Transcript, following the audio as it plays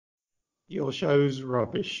Your show's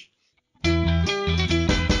rubbish. No,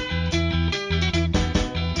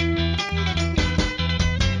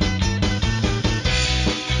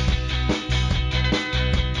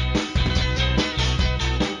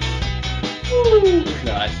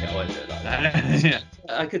 actually, I won't do it like that. Yeah.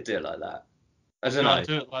 I could do it like that. I don't No, know. I'll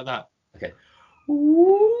do it like that. Okay.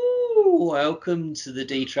 Ooh, welcome to the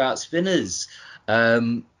Trout Spinners.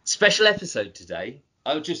 Special episode today.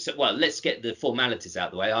 Let's get the formalities out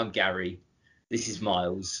of the way. I'm Gary. This is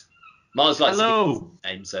Miles. Miles likes Hello. to give his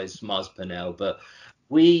name, so it's Miles Purnell. But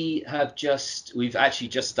we've actually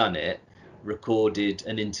just done it, recorded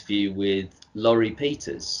an interview with Laurie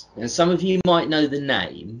Peters. And some of you might know the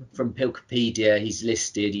name from Wikipedia. He's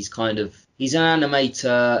listed. He's an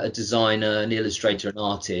animator, a designer, an illustrator, an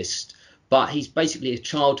artist. But he's basically a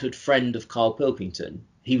childhood friend of Karl Pilkington.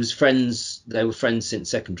 They were friends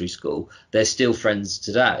since secondary school. They're still friends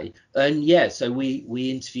today. And yeah, so we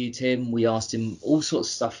interviewed him. We asked him all sorts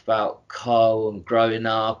of stuff about Karl and growing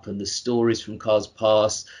up and the stories from Karl's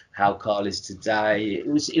past, how Karl is today. It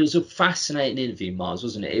was a fascinating interview, Miles,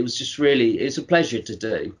 wasn't it? It was a pleasure to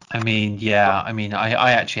do.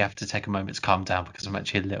 I actually have to take a moment to calm down because I'm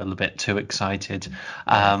actually a little bit too excited.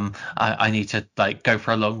 I need to go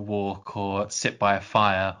for a long walk or sit by a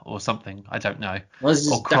fire or something. I don't know.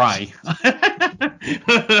 Or cry.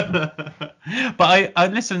 But I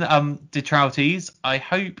listen, the Trouties, I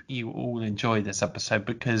hope you all enjoy this episode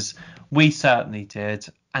because we certainly did.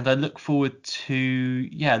 And I look forward to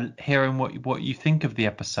hearing what you think of the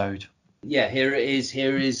episode. Yeah, here it is.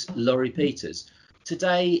 Here is Laurie Peters.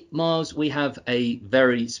 Today, Miles, we have a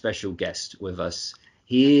very special guest with us.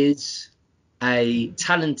 He is a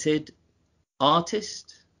talented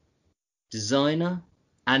artist, designer,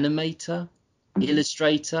 animator,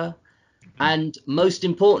 illustrator, and most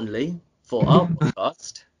importantly for our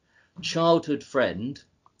podcast, childhood friend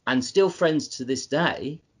and still friends to this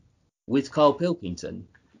day with Karl Pilkington.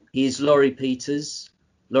 He is Laurie Peters.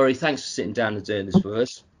 Laurie, thanks for sitting down and doing this with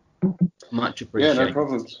us. Much appreciated. Yeah, no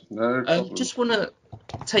problems. No problems. Just want to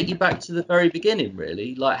take you back to the very beginning,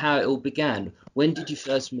 really, like how it all began. When did you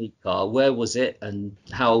first meet Karl? Where was it? And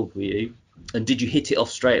how old were you? And did you hit it off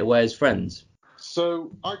straight away as friends?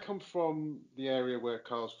 So I come from the area where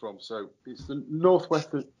Karl's from. So it's the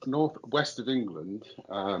northwest of England,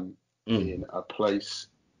 in a place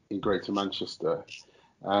in Greater Manchester.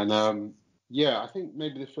 And I think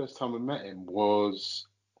maybe the first time I met him was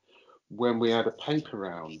when we had a paper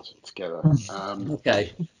round together.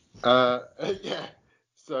 Okay. Yeah.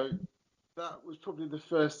 So that was probably the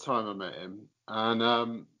first time I met him. And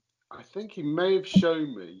I think he may have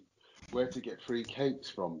shown me where to get free cakes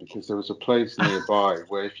from because there was a place nearby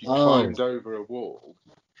where if you climbed over a wall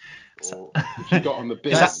or if you got on the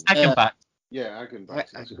bin. Is that Hagenbach? Yeah, Hagenbach.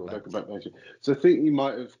 It's called Hagenbach. So I think he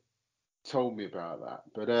might have told me about that.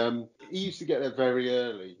 But he used to get there very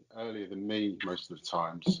earlier than me most of the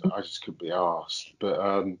times. I just couldn't be arsed.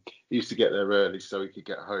 But he used to get there early so he could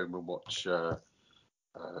get home and watch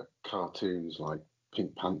cartoons like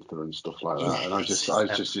Pink Panther and stuff like that. And I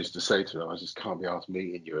just used to say to him, I just can't be asked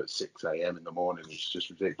meeting you at 6 a.m. in the morning. It's just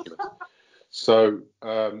ridiculous. So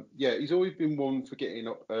he's always been one for getting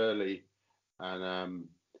up early and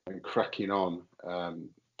cracking on.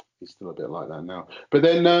 He's still a bit like that now. But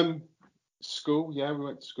then school, we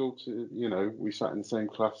went to school we sat in the same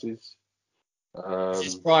classes. Is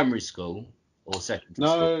this primary school or secondary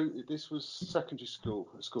school? No, this was secondary school,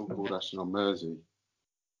 a school called Ashton-on-Mersey.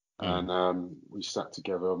 And we sat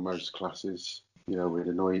together on most classes. We'd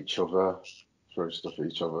annoy each other, throw stuff at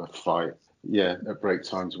each other, fight. Yeah, at break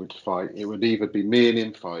times we'd fight. It would either be me and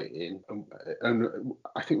him fighting, and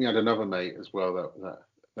I think we had another mate as well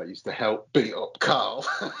that used to help beat up Karl.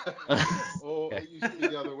 Or it used to be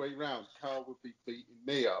the other way round. Karl would be beating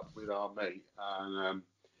me up with our mate, and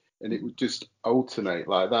it would just alternate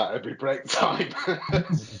like that every break time.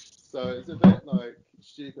 So it's a bit like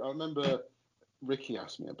stupid. I remember Ricky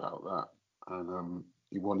asked me about that, and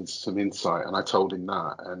he wanted some insight, and I told him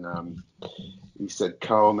that, and he said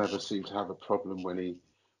Karl never seemed to have a problem when he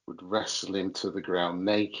would wrestle him to the ground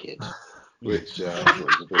naked, which I thought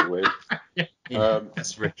was a bit weird.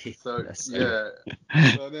 That's Ricky. So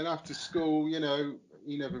So then after school,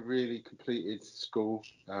 he never really completed school.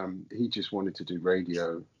 He just wanted to do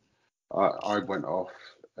radio. I went off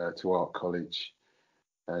to art college,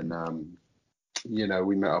 and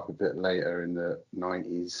we met up a bit later in the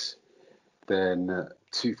 90s. Then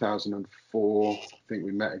 2004, I think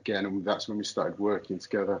we met again, and that's when we started working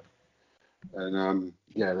together. And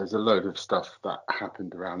there's a load of stuff that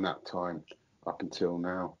happened around that time up until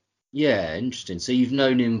now. Yeah, interesting. So you've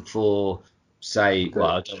known him for, say, I don't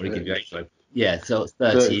want to give you age, yeah, so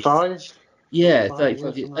 30. 35? Yeah, 35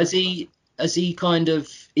 35 years. years.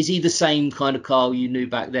 Is he the same kind of Karl you knew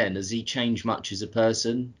back then? Has he changed much as a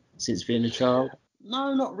person since being a child?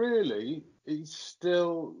 No, not really. He's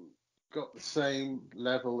still got the same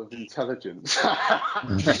level of intelligence.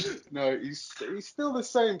 No, he's still the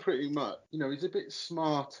same pretty much. You know, he's a bit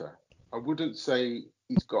smarter. I wouldn't say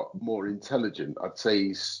he's got more intelligent. I'd say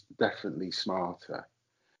he's definitely smarter.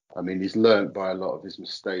 I mean, he's learned by a lot of his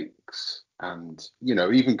mistakes. And, you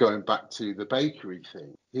know, even going back to the bakery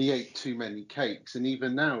thing, he ate too many cakes. And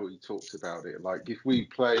even now he talks about it. Like, if we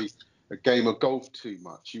play a game of golf too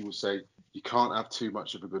much, he will say, you can't have too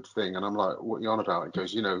much of a good thing. And I'm like, what are you on about? He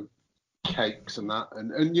goes, you know, cakes and that.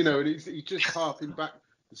 And you know, and he's just harping back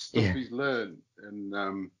the stuff Yeah. he's learned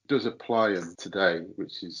and does apply them today,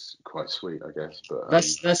 which is quite sweet, I guess. But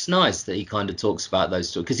That's nice that he kind of talks about those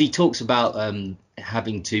stories, because he talks about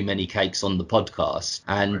having too many cakes on the podcast,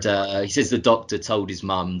 and he says the doctor told his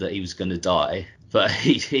mum that he was going to die, but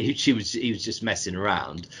he was just messing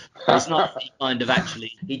around. But it's nice that he kind of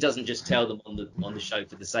actually, he doesn't just tell them on the show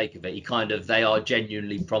for the sake of it. He kind of, they are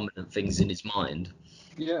genuinely prominent things in his mind.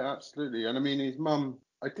 yeah, absolutely. And I mean, his mum,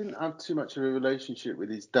 I didn't have too much of a relationship with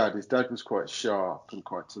his dad. His dad was quite sharp and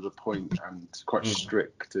quite to the point and quite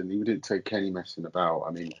strict, and he didn't take any messing about.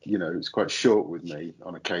 I mean, you know, it was quite short with me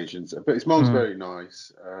on occasions. But his mum's very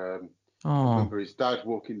nice. I remember his dad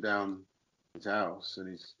walking down his house,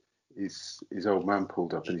 and his old man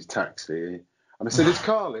pulled up in his taxi. And I said, "Is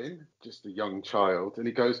Karl in?" Just a young child. And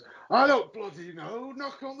he goes, "I don't bloody know.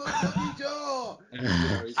 Knock on the bloody door." You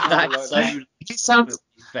know, he's kind of That's like so that. It sounds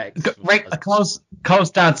effects.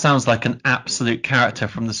 Carl's dad sounds like an absolute character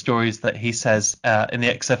from the stories that he says in the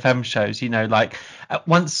XFM shows. You know, like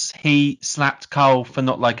once he slapped Karl for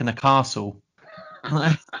not liking a castle.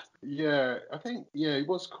 Yeah, I think he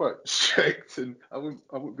was quite strict, and I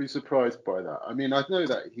wouldn't be surprised by that. I mean, I know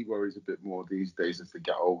that he worries a bit more these days as they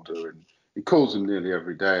get older, and he calls them nearly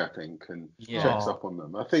every day, I think, and checks up on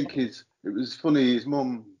them. I think it was funny. His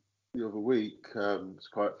mum the other week, it's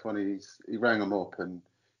quite funny. He rang him up, and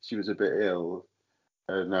she was a bit ill,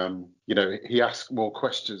 and you know, he asked more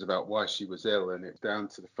questions about why she was ill, and it's down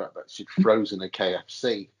to the fact that she'd frozen a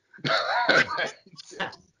KFC.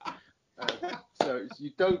 So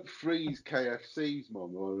you don't freeze KFCs,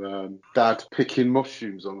 Mum, or Dad picking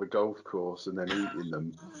mushrooms on the golf course and then eating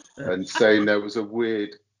them, and saying there was a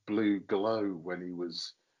weird blue glow when he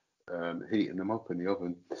was heating them up in the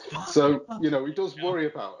oven. So, you know, he does worry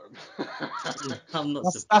about them. I'm not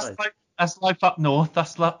surprised. That's life up north.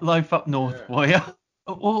 That's life up north for you.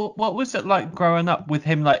 Well, what was it like growing up with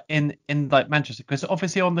him, like in like Manchester? Because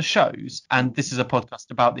obviously on the shows, and this is a podcast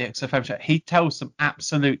about the XFM show, he tells some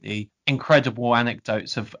absolutely incredible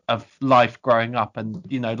anecdotes of life growing up, and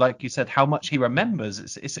you know, like you said, how much he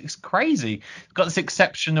remembers. It's crazy. He's got this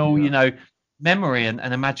exceptional, you know, memory and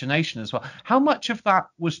imagination as well. How much of that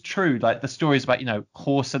was true? Like the stories about, you know,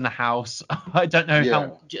 horse in the house. I don't know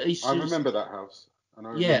how. I remember that house.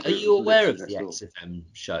 Yeah, are you aware of the XFM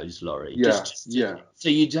shows, Laurie? Yeah, So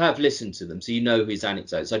you have listened to them, so you know his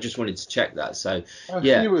anecdotes. I just wanted to check that. So a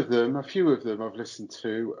few of them I've listened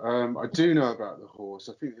to. I do know about the horse.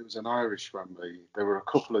 I think it was an Irish family. There were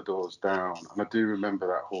a couple of doors down, and I do remember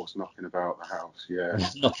that horse knocking about the house. Yeah,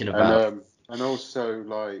 knocking about. And also,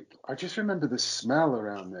 like, I just remember the smell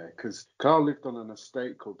around there, because Karl lived on an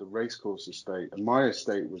estate called the Racecourse Estate, and my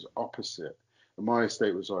estate was opposite. And my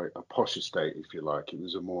estate was like a posh estate, if you like. It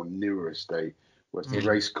was a more newer estate, whereas the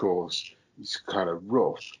Racecourse is kind of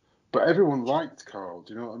rough. But everyone liked Karl,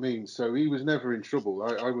 do you know what I mean? So he was never in trouble.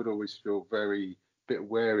 I would always feel very bit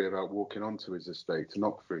wary about walking onto his estate to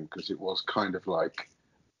knock for him, because it was kind of like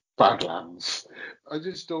Badlands. I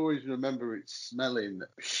just always remember it smelling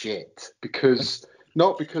shit, because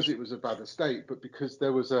not because it was a bad estate, but because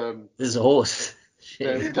there's a horse.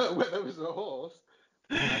 There was a horse,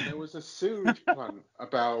 and there was a sewage plant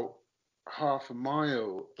about half a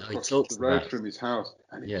mile across the road from his house,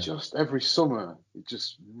 and it just every summer it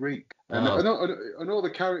just reeked. And all the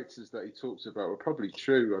characters that he talks about were probably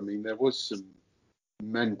true. I mean, there was some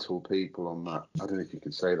mental people on that. I don't know if you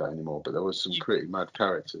can say that anymore, but there was some pretty mad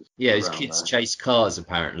characters. Yeah, his kids chase cars,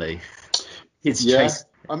 apparently.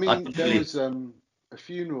 I mean, there was a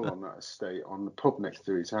funeral on that estate on the pub next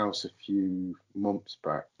to his house a few months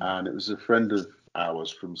back, and it was a friend of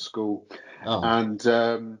ours from school, and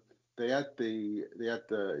they had the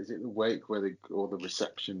is it the wake or the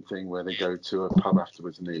reception thing where they go to a pub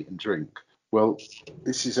afterwards and eat and drink. Well,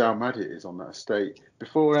 this is how mad it is on that estate.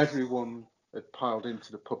 Before everyone had piled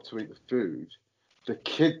into the pub to eat the food, the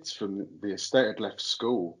kids from the estate had left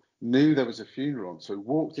school, knew there was a funeral on, so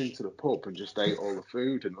walked into the pub and just ate all the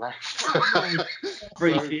food and left.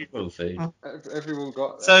 Free So funeral food. everyone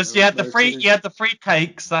got So, there. so you had the free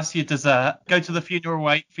cakes. That's your dessert. Go to the funeral,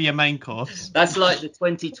 wait for your main course. That's like the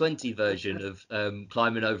 2020 version of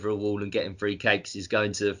climbing over a wall and getting free cakes is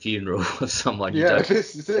going to a funeral of someone you Yeah, don't.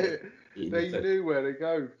 this is it. eat They food. knew where to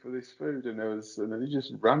go for this food, and then they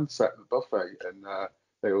just ransacked the buffet, and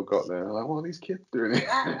they all got there. Like, what are these kids doing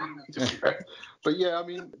here? But yeah, I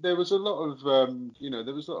mean, there was a lot of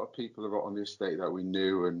there was a lot of people on the estate that we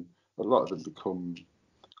knew, and a lot of them become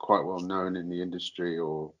quite well known in the industry,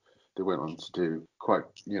 or they went on to do quite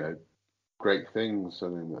great things. I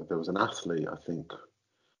mean, there was an athlete, I think,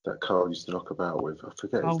 that Karl used to knock about with. I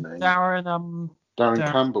forget his name.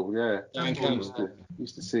 Darren Campbell, yeah. Darren Campbell.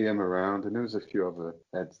 Used to see him around, and there was a few other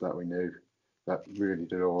heads that we knew that really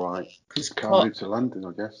did all right. Karl moved to London,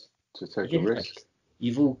 I guess, to take a risk.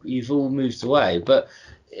 You've all moved away, but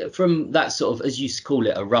from that sort of, as you call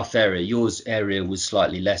it, a rough area, yours area was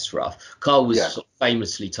slightly less rough. Karl was sort of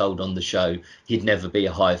famously told on the show he'd never be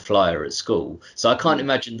a high flyer at school, so I can't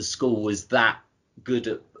imagine the school was that good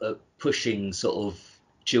at pushing sort of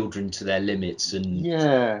children to their limits and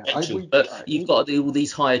but you've got all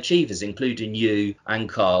these high achievers, including you and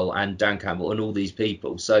Karl and Dan Campbell and all these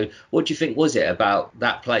people. So what do you think was it about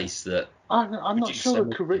that place that I'm not sure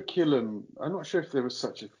the curriculum. I'm not sure if there was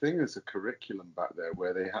such a thing as a curriculum back there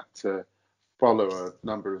where they had to follow a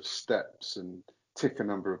number of steps and tick a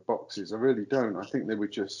number of boxes. I really don't. I think they were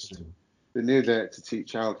just they knew they had to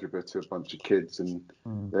teach algebra to a bunch of kids, and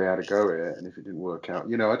they had to go at it. And if it didn't work out,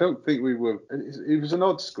 I don't think we were. It was an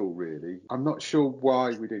odd school, really. I'm not sure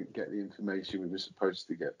why we didn't get the information we were supposed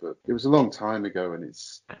to get, but it was a long time ago, and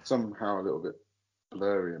it's somehow a little bit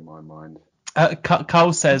blurry in my mind.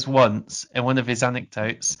 Karl says once in one of his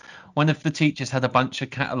anecdotes, one of the teachers had a bunch of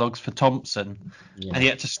catalogues for Thompson, and he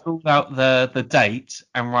had to scroll out the date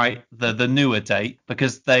and write the newer date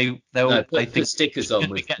because they put stickers on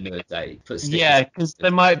with the newer date. Yeah, because they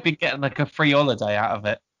might be getting like a free holiday out of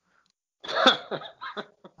it.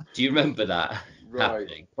 Do you remember that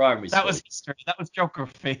happening? Primary school. That was history. That was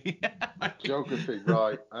geography. Geography,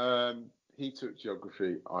 right? He took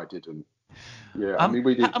geography. I didn't. Yeah, I mean,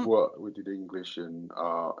 we did English and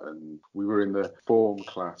art, and we were in the form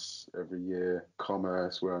class every year.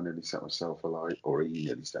 Commerce, where I nearly set myself alight, or he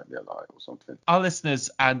nearly set me alight, or something. Our listeners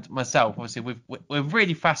and myself, obviously, we're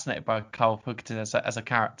really fascinated by Karl Pilkington as a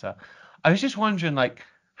character. I was just wondering, like,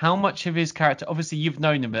 how much of his character, obviously you've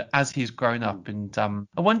known him as he's grown up, and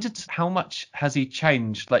I wondered how much has he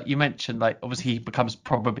changed? Like you mentioned, like obviously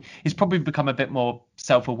he's probably become a bit more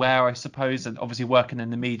self-aware, I suppose, and obviously working in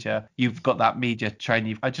the media, you've got that media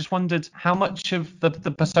training. I just wondered how much of the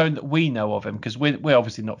persona that we know of him, because we're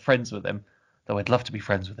obviously not friends with him, though I'd love to be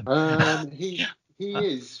friends with him. He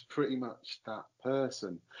is pretty much that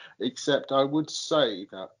person, except I would say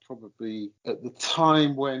that probably at the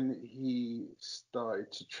time when he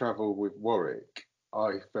started to travel with Warwick,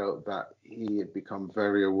 I felt that he had become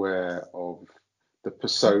very aware of the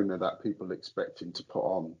persona that people expect him to put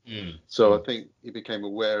on. So I think he became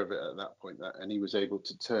aware of it at that point, and he was able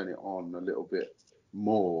to turn it on a little bit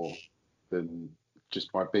more than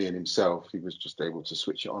just by being himself. He was just able to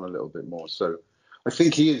switch it on a little bit more. So I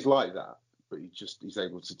think he is like that. But he's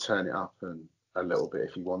able to turn it up and a little bit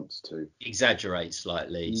if he wants to. Exaggerate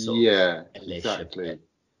slightly. Exactly.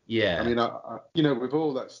 Yeah. I mean, with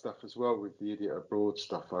all that stuff as well, with the Idiot Abroad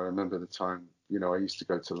stuff, I remember the time, I used to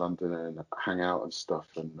go to London and hang out and stuff,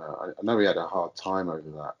 and I know he had a hard time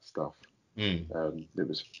over that stuff. It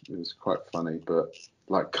was quite funny, but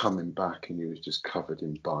like coming back and he was just covered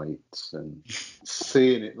in bites and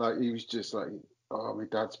seeing it, like he was just like, oh, my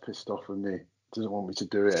dad's pissed off with me. Doesn't want me to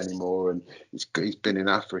do it anymore, and he's been in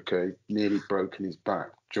Africa. He nearly broken his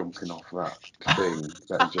back jumping off that thing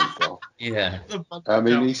that he jumped off. Yeah. I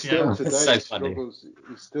mean, he still today so struggles.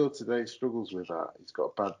 He still today struggles with that. He's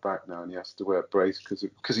got a bad back now, and he has to wear a brace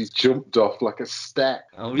because he's jumped off like a step.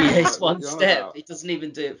 Oh yeah, it's one step. He doesn't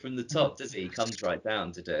even do it from the top, does he? He comes right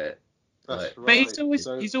down to do it. That's right.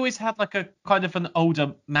 But he's always had like a kind of an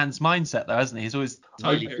older man's mindset, though, hasn't he? He's always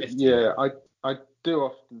I do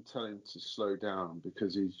often tell him to slow down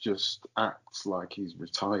because he just acts like he's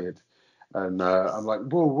retired, and I'm like,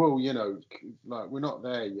 whoa, like we're not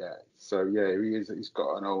there yet. So yeah, he is. He's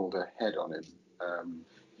got an older head on him.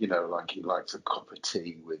 Like he likes a cup of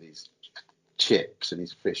tea with his chips and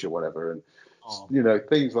his fish or whatever, and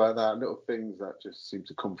things like that, little things that just seem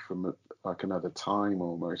to come from like another time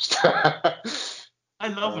almost. I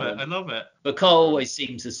love it. But Karl always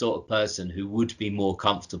seems the sort of person who would be more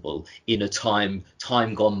comfortable in a time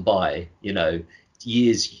gone by,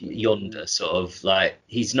 years yonder, sort of like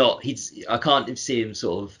I can't see him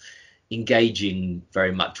sort of engaging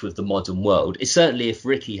very much with the modern world. It's certainly, if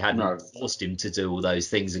Ricky hadn't forced him to do all those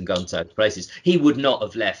things and gone to other places, he would not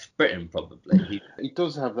have left Britain, probably. He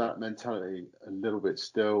does have that mentality a little bit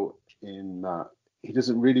still, in that he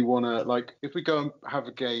doesn't really want to, like, if we go and have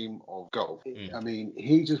a game of golf, I mean,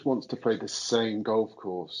 he just wants to play the same golf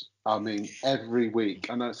course. I mean, every week.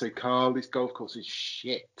 And I say, Karl, this golf course is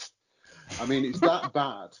shit. I mean, it's that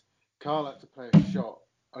bad. Karl had to play a shot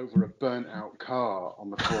over a burnt out car on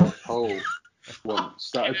the fourth hole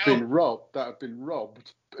once that had been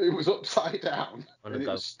robbed. It was upside down and it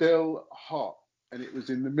was still hot, and it was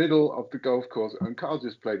in the middle of the golf course, and Karl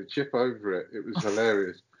just played a chip over it. It was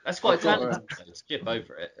hilarious. That's quite talented to chip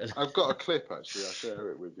over it. I've got a clip, actually. I'll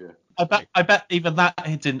share it with you. I bet even that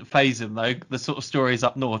didn't faze him, though. The sort of stories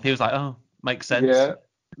up north, he was like, oh, makes sense. Yeah.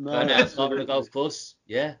 Burnt out on the golf course.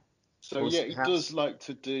 Yeah. So yeah, he does like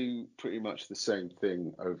to do pretty much the same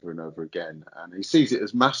thing over and over again, and he sees it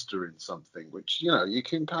as mastering something, which, you know, you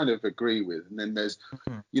can kind of agree with. And then there's,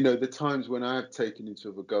 you know, the times when I've taken him to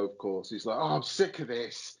a golf course, he's like, oh, I'm sick of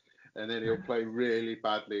this, and then he'll play really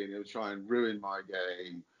badly and he'll try and ruin my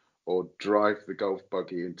game, or drive the golf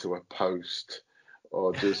buggy into a post,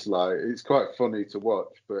 or just like, it's quite funny to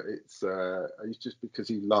watch, but it's just because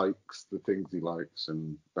he likes the things he likes,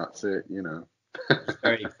 and that's it, you know.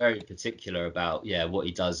 Very, very particular about what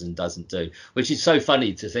he does and doesn't do, which is so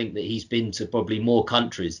funny to think that he's been to probably more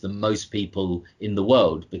countries than most people in the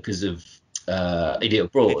world because of Idiot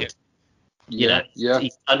Abroad.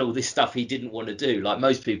 He's done all this stuff he didn't want to do. Like,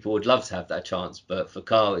 most people would love to have that chance, but for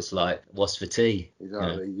Karl, it's like, what's for tea?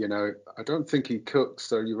 Exactly. You know, I don't think he cooks,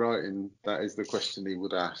 so you're right, and that is the question he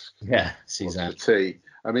would ask. Yeah, Suzanne. What's for tea?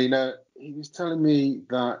 I mean, he was telling me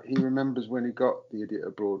that he remembers when he got the Idiot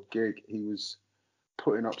Abroad gig, he was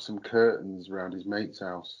putting up some curtains around his mate's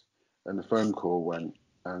house, and the phone call went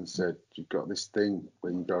and said, you've got this thing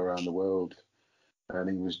where you go around the world, and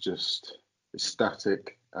he was just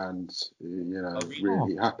ecstatic and, you know,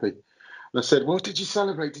 really happy. And I said, what did you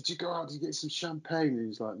celebrate? Did you go out? Did you get some champagne? And he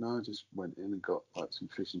was like, no, I just went in and got like some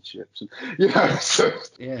fish and chips, and, you know, so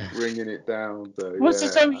bringing it down. So,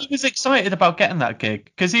 he was excited about getting that gig,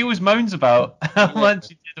 because he always moans about how much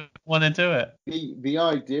he didn't want to do it. The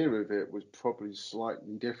idea of it was probably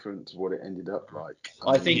slightly different to what it ended up like.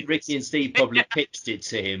 I think Ricky and Steve probably pitched it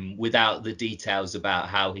to him without the details about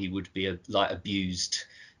how he would be abused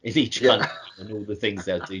in each country and all the things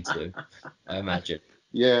they'll do to him, I imagine.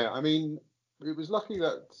 Yeah, I mean, it was lucky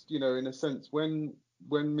that, you know, in a sense, when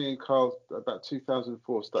me and Karl, about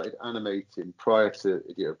 2004, started animating prior to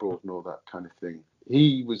Idiot Abroad and all that kind of thing,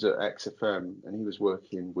 he was at XFM and he was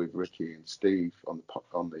working with Ricky and Steve on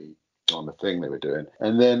the thing they were doing.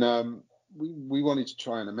 And then we wanted to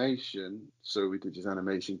try animation, so we did this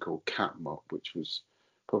animation called Cat Mop, which was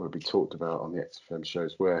probably talked about on the XFM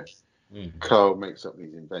shows, where Karl makes up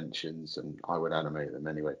these inventions and I would animate them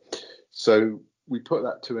anyway. So we put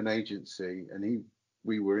that to an agency, and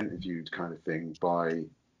we were interviewed, kind of thing, by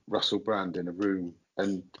Russell Brand in a room,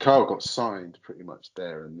 and Karl got signed pretty much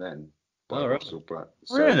there and then by Russell Brand.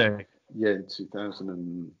 So, really? Yeah, in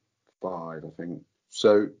 2005, I think.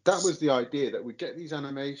 So that was the idea, that we'd get these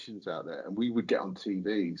animations out there and we would get on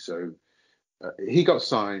TV. So he got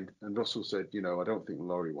signed, and Russell said, you know, I don't think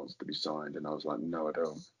Laurie wants to be signed. And I was like, no, I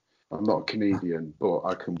don't. I'm not a comedian, but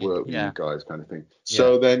I can work with you guys, kind of thing.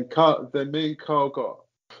 So then me and Karl got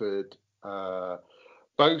offered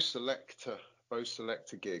Bo Selector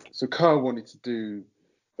gig. So Karl wanted to do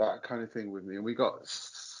that kind of thing with me, and we got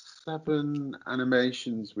 7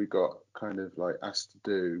 animations we got kind of like asked to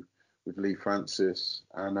do with Lee Francis,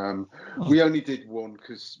 and we only did one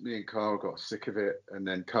because me and Karl got sick of it, and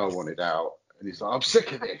then Karl wanted out, and he's like, I'm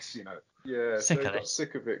sick of this, you know. Yeah, so he got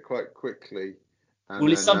sick of it quite quickly. And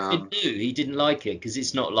well, it's something new. He didn't like it because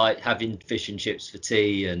it's not like having fish and chips for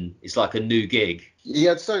tea, and it's like a new gig. He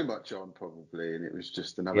had so much on, probably, and it was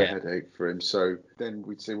just another headache for him. So then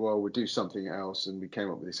we'd say, well, we'll do something else, and we came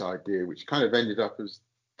up with this idea, which kind of ended up as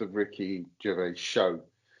the Ricky Gervais show.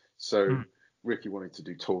 So Ricky wanted to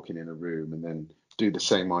do talking in a room, and then do the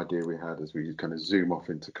same idea we had, as we kind of zoom off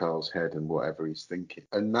into Karl's head and whatever he's thinking.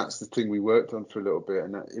 And that's the thing we worked on for a little bit.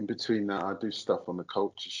 And in between that, I do stuff on the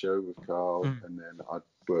culture show with Karl, and then I'd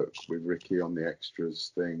work with Ricky on the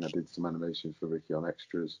extras thing. I did some animation for Ricky on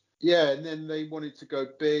extras. Yeah, and then they wanted to go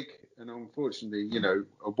big, and unfortunately, you know,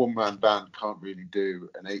 a one-man band can't really do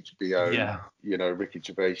an HBO, you know, Ricky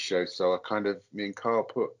Gervais show. So me and Karl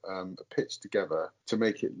put a pitch together to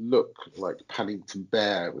make it look like Paddington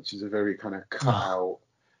Bear, which is a very kind of cut-out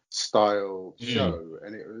style show,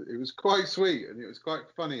 and it was quite sweet, and it was quite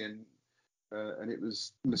funny, and and it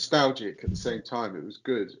was nostalgic at the same time. It was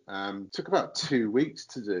good. Took about 2 weeks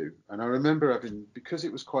to do, and I remember because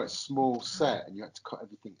it was quite a small set and you had to cut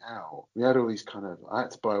everything out. We had all these I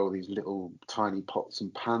had to buy all these little tiny pots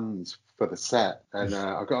and pans for the set, and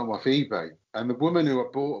I got them off eBay. And the woman who I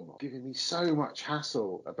bought them was giving me so much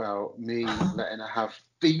hassle about me letting her have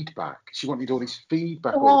feedback. She wanted all this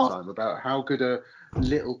feedback all the time about how good a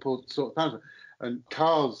little sort of pan. And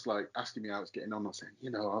Karl's like asking me how it's getting on. I'm saying,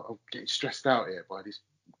 I'm getting stressed out here by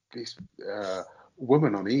this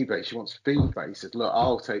woman on eBay. She wants feedback. He said, look,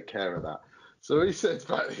 I'll take care of that. So he sends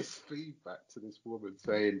back this feedback to this woman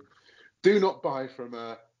saying, do not buy from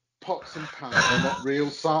her. Pots and pans are not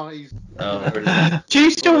real size. Do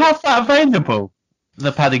you still have that available?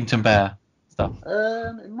 The Paddington Bear stuff?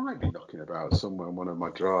 It might be knocking about somewhere on one of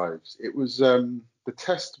my drives. It was the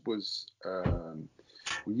test was.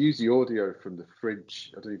 We use the audio from the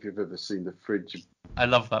fridge. I don't know if you've ever seen the fridge. I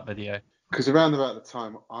love that video. Because around about the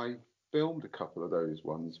time I filmed a couple of those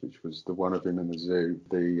ones, which was the one of him in the zoo,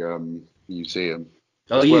 the museum.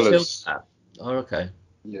 Oh, you filmed that? Oh, okay.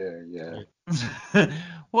 Yeah.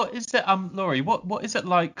 What is it, Laurie? What is it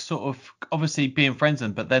like, sort of, obviously being friends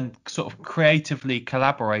but then sort of creatively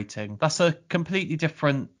collaborating? That's a completely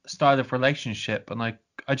different style of relationship, and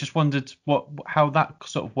I just wondered how that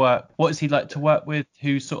sort of work. What is he like to work with?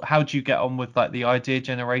 How do you get on with like the idea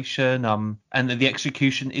generation, and the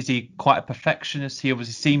execution? Is he quite a perfectionist? He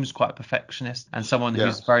obviously seems quite a perfectionist, and someone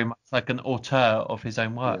who's very much like an auteur of his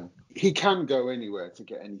own work. Yeah. He can go anywhere to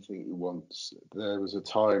get anything he wants. There was a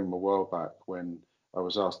time a while back when I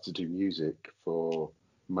was asked to do music for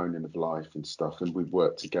Moaning of Life and stuff, and we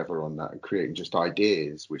worked together on that and creating just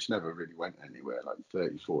ideas, which never really went anywhere, like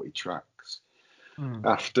 30, 40 tracks.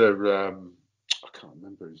 After I can't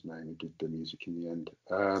remember his name who did the music in the end.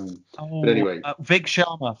 But anyway, Vic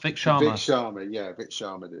Sharma. Vic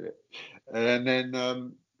Sharma did it, and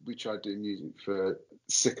then we tried doing music for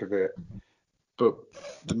Sick of It, but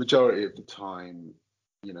the majority of the time,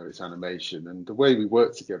 it's animation, and the way we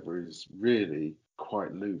work together is really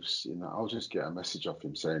quite loose. I'll just get a message off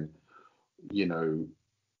him saying,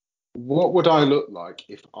 what would I look like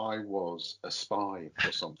if I was a spy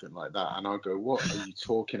or something like that? And I'll go, what are you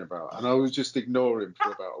talking about? And I would just ignore him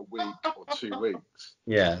for about a week or 2 weeks.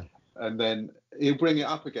 Yeah. And then he'll bring it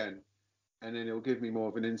up again, and then he'll give me more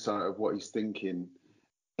of an insight of what he's thinking.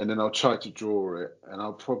 And then I'll try to draw it, and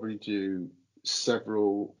I'll probably do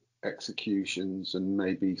several executions and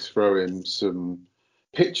maybe throw in some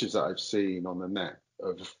pictures that I've seen on the net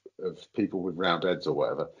of people with round heads or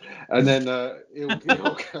whatever. And then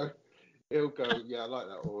he'll go, yeah, I like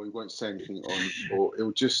that, or he won't say anything or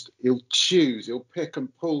he'll pick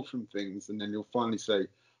and pull from things, and then he'll finally say,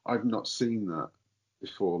 I've not seen that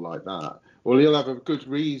before like that. Or he'll have a good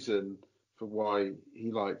reason for why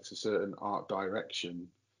he likes a certain art direction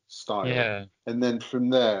style. Yeah. And then from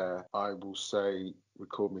there, I will say,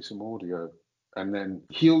 record me some audio. And then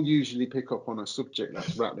he'll usually pick up on a subject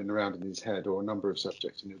that's rattling around in his head, or a number of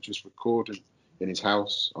subjects, and he'll just record it in his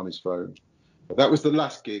house on his phone. But that was the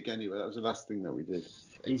last gig anyway. That was the last thing that we did.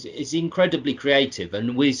 He's incredibly creative,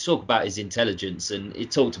 and we talk about his intelligence, and it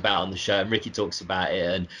talked about on the show, and Ricky talks about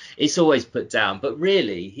it, and it's always put down. But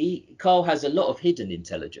really, Karl has a lot of hidden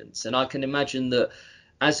intelligence, and I can imagine that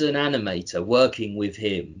as an animator working with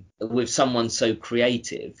him, with someone so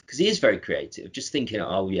creative, because he is very creative, just thinking,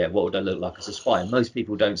 oh yeah, what would I look like as a spy? And most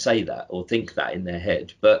people don't say that or think that in their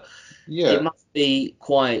head, but it must be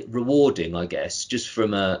quite rewarding, I guess, just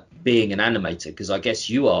from being an animator, because I guess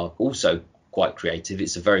you are also quite creative.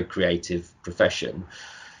 It's a very creative profession.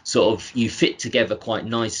 Sort of, you fit together quite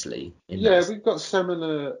nicely. We've got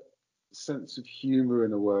similar sense of humour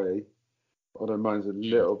in a way, although mine's a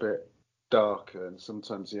little bit darker, and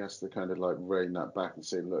sometimes he has to kind of like rein that back and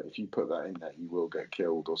say, look, if you put that in there, you will get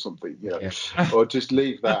killed or something, or just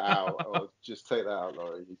leave that out, or just take that out,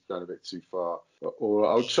 Laurie, you've gone a bit too far. Or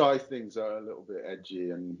I'll try things that are a little bit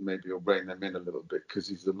edgy, and maybe I'll rein them in a little bit, because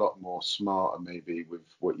he's a lot more smarter maybe with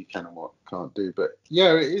what you can and what can't do. But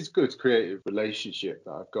yeah, it is good creative relationship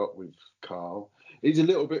that I've got with Karl. He's a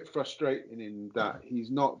little bit frustrating in that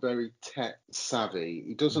he's not very tech savvy.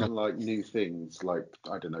 He doesn't like new things like,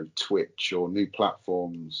 I don't know, Twitch or new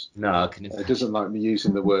platforms. No, He doesn't like me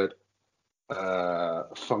using the word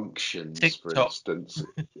functions, TikTok, for instance.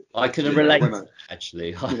 I can relate,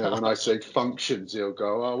 actually. When I say functions, he'll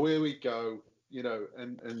go, oh, here we go.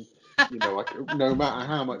 And no matter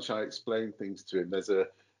how much I explain things to him, there's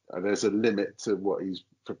a limit to what he's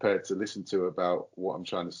prepared to listen to about what I'm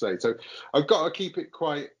trying to say. So I've got to keep it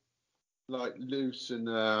quite like loose and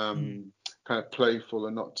kind of playful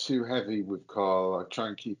and not too heavy with Karl. I try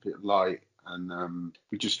and keep it light and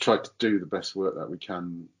we just tried to do the best work that we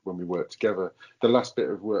can when we work together. The last bit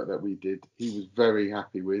of work that we did, he was very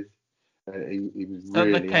happy with. He was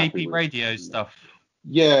really the happy KP with. radio stuff.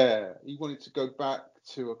 Yeah, he wanted to go back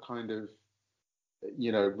to a kind of,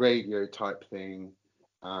 radio type thing,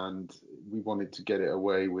 and we wanted to get it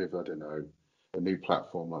away with, I don't know, a new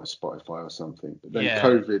platform like Spotify or something. But then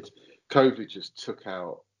COVID just took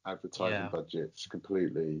out advertising budgets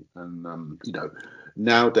completely, and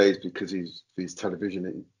nowadays, because these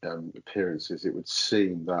television appearances, it would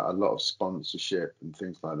seem that a lot of sponsorship and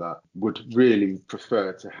things like that would really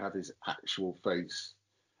prefer to have his actual face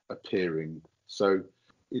appearing. So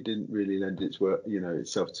it didn't really lend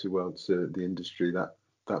itself too well to the industry, that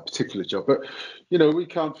particular job. But we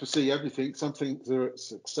can't foresee everything. Some things are a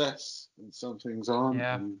success and some things aren't.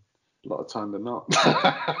 Yeah. And a lot of time they're not.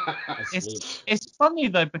 It's funny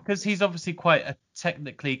though, because he's obviously quite a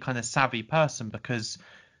technically kind of savvy person, because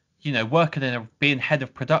working being head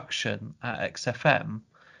of production at XFM,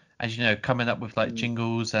 and coming up with like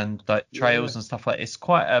jingles and like trails and stuff like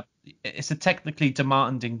it's a technically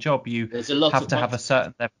demanding job. You have to have a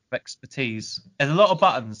certain level of expertise. There's a lot of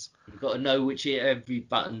buttons. You've got to know which every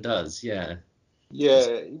button does. Yeah.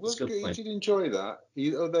 Yeah, he was good. He did enjoy that.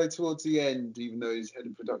 Although towards the end, even though he's head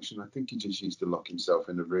of production, I think he just used to lock himself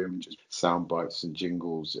in a room and just sound bites and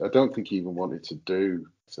jingles. I don't think he even wanted to do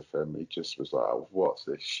XFM. He just was like, oh, what's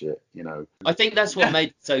this shit, I think that's what made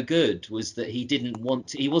it so good, was that he didn't want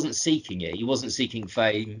to, he wasn't seeking it. He wasn't seeking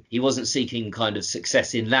fame. He wasn't seeking kind of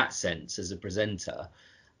success in that sense as a presenter.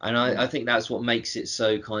 And I think that's what makes it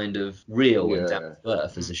so kind of real and down to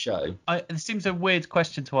earth as a show. It seems a weird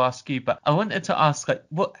question to ask you, but I wanted to ask, like,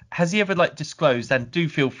 what has he ever disclosed? And do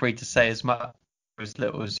feel free to say as much or as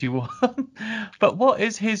little as you want. But what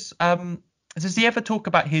is his? Does he ever talk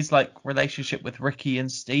about his relationship with Ricky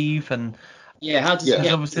and Steve? And how does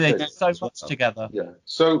because obviously they do so much together. Yeah.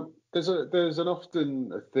 So there's an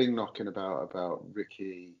often a thing knocking about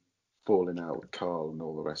Ricky falling out with Karl and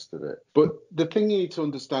all the rest of it. But the thing you need to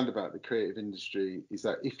understand about the creative industry is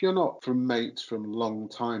that if you're not from mates from a long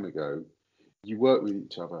time ago, you work with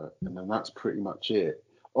each other, and then that's pretty much it.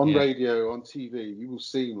 On radio, on TV, you will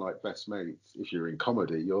seem like best mates. If you're in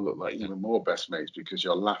comedy, you'll look like even more best mates because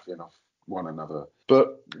you're laughing off one another.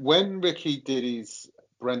 But when Ricky did his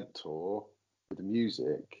Brent tour with the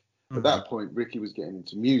music, at that point, Ricky was getting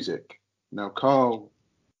into music. Now, Karl,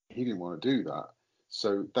 he didn't want to do that.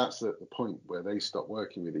 So that's at the point where they stopped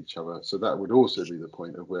working with each other. So that would also be the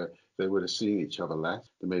point of where they would have seen each other less.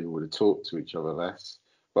 They maybe would have talked to each other less.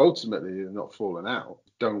 But ultimately, they're not falling out.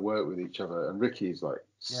 Don't work with each other. And Ricky's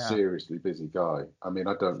seriously busy guy. I mean,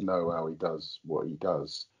 I don't know how he does what he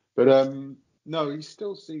does. But no, he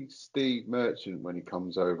still sees Steve Merchant when he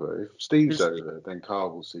comes over. If Steve's over, then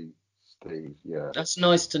Karl will see Steve. Yeah. That's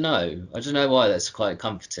nice to know. I don't know why that's quite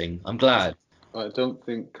comforting. I'm glad. I don't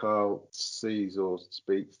think Karl sees or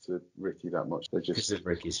speaks to Ricky that much. They're just because of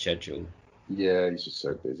Ricky's schedule. Yeah, he's just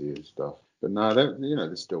so busy and stuff. But no,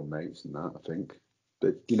 they're still mates and that, I think.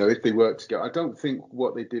 But, if they work together, I don't think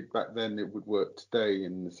what they did back then, it would work today,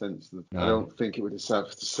 in the sense that I don't think it would have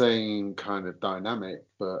the same kind of dynamic,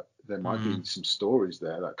 but there might be some stories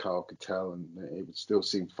there that Karl could tell and it would still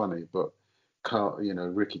seem funny. But Karl,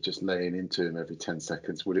 Ricky just laying into him every 10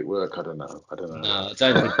 seconds, would it work? I don't know. No, I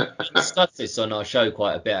don't think we discussed this on our show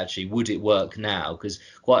quite a bit, actually. Would it work now? Because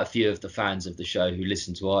quite a few of the fans of the show who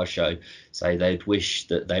listen to our show say they'd wish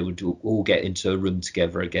that they would all get into a room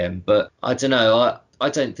together again. But I don't know. I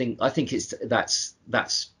think that's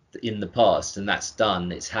in the past, and that's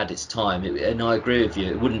done. It's had its time. And I agree with you.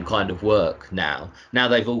 It wouldn't kind of work now. Now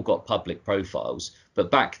they've all got public profiles.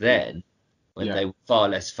 But back then, when they were far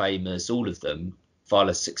less famous, all of them far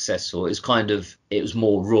less successful, it was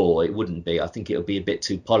more raw. It wouldn't be. I think it would be a bit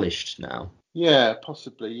too polished now. Yeah,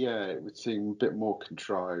 possibly. Yeah, it would seem a bit more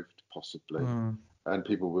contrived, possibly, and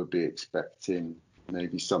people would be expecting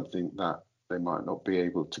maybe something that they might not be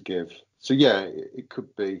able to give. So yeah, it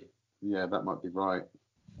could be. Yeah, that might be right.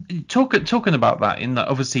 Talking about that, in that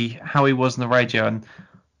obviously how he was on the radio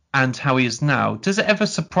and how he is now, does it ever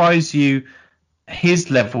surprise you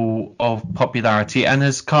his level of popularity? And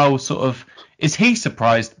has Karl is he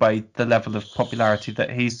surprised by the level of popularity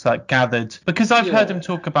that he's gathered? Because I've heard him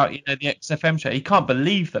talk about the XFM show. He can't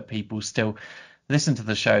believe that people still listen to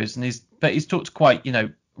the shows, and he's talked quite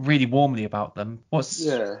really warmly about them.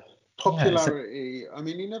 Popularity. I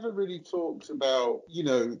mean, he never really talked about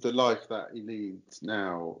the life that he leads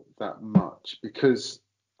now that much, because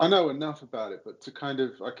I know enough about it, but to kind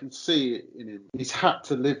of, I can see it in him. He's had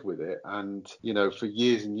to live with it, and for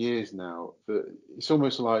years and years now, that it's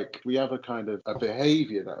almost like we have a kind of a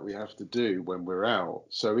behaviour that we have to do when we're out.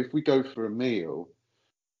 So if we go for a meal,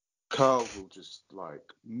 Karl will just like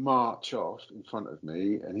march off in front of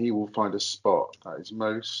me, and he will find a spot that is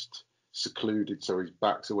most secluded, so his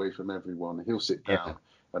back's away from everyone. He'll sit down.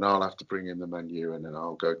 And I'll have to bring in the menu, and then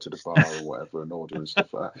I'll go to the bar or whatever and order and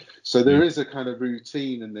stuff like that. So there is a kind of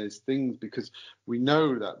routine, and there's things, because we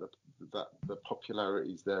know that the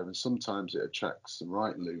popularity is there, and sometimes it attracts some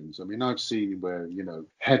right loons. I mean, I've seen where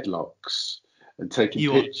headlocks and taking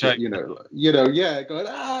pictures, going,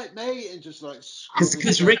 mate, and just like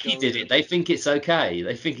because Ricky did it. They think it's okay.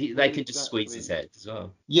 They think they can just squeeze his head as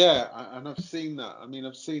well. Yeah, and I've seen that. I mean,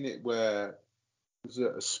 I've seen it where. Was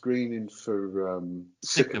a screening for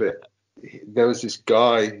Sick of It. There was this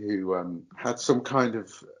guy who had some kind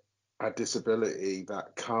of a disability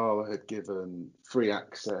that Karl had given free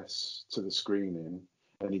access to the screening,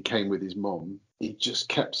 and he came with his mum. He just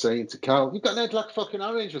kept saying to Karl, "You've got an head like a fucking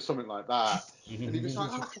orange," or something like that. And he was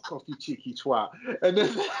like, "Oh, fuck off, you cheeky twat." And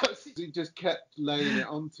then he just kept laying it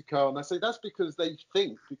on to Karl. And I say, that's because they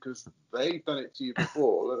think, because they've done it to you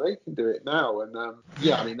before, that they can do it now. And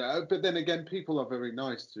but then again, people are very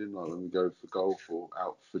nice to him. Like when we go for golf or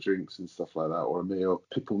out for drinks and stuff like that, or a meal,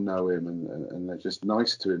 people know him and they're just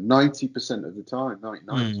nice to him 90% of the time,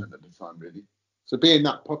 99% of the time, really. So being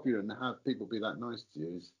that popular and have people be that nice to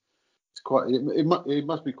you it's quite. It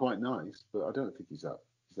must be quite nice, but I don't think he's that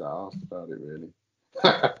arsed about it, really.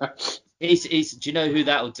 Do you know who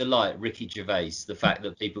that will delight? Ricky Gervais. The fact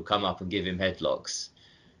that people come up and give him headlocks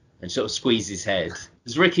and sort of squeeze his head.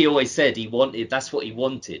 Because Ricky always said that's what he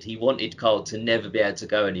wanted. He wanted Karl to never be able to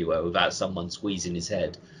go anywhere without someone squeezing his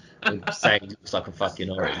head and saying he looks like a fucking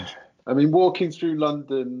orange. I mean, walking through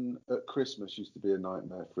London at Christmas used to be a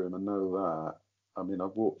nightmare for him. I know that. I mean,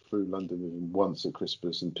 I've walked through London with him once at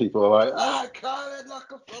Christmas, and people are like, Karl,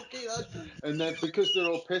 like a fucking... And then because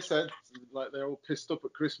they're all pissheads, like they're all pissed up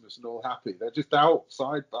at Christmas and all happy, they're just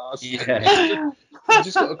outside bars. Yeah. You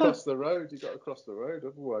just got to cross the road.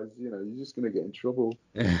 Otherwise, you're just going to get in trouble.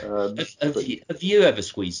 Have you ever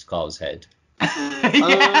squeezed Karl's head?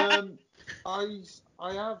 I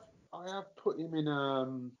have put him in a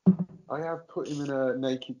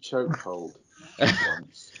naked chokehold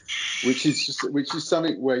once, which is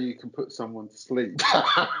something where you can put someone to sleep.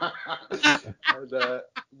 And,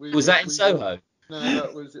 was that in Soho? No,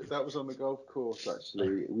 that was on the golf course,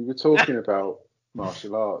 actually. We were talking about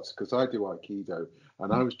martial arts because I do Aikido,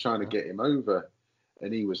 and I was trying to get him over,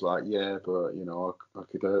 and he was like, "Yeah, but I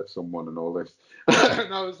could hurt someone and all this,"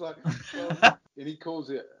 and I was like, well, and he calls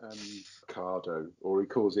it Cardo, or he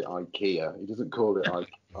calls it IKEA. He doesn't call it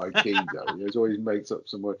Aikido. He always makes up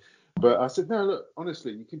some word. But I said, no, look,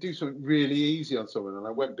 honestly, you can do something really easy on someone. And I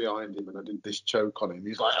went behind him and I did this choke on him.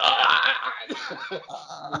 He's like, it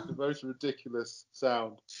was the most ridiculous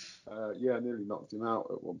sound. I nearly knocked him out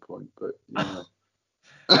at one point. But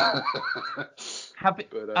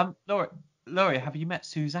Laurie, have you met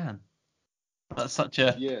Suzanne? That's such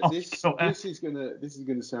a This is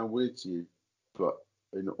gonna sound weird to you, but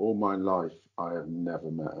in all my life, I have never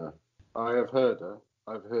met her. I have heard her.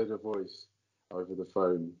 I've heard her voice over the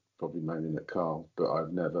phone, probably mainly at Karl, but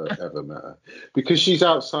I've never ever met her because she's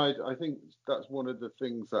outside. I think that's one of the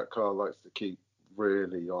things that Karl likes to keep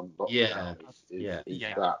really on lockdown.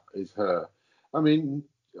 Is her. I mean,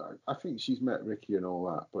 I think she's met Ricky and all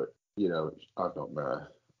that, but I've not met her.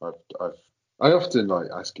 I often like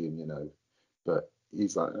ask him, but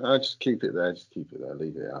he's like, just keep it there,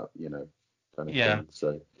 leave it out, kind of thing.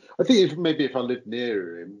 So I think if I lived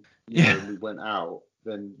near him, and we went out,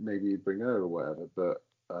 then maybe he'd bring her or whatever. But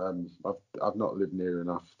I've not lived near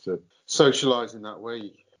enough to socialise in that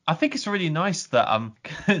way. I think it's really nice that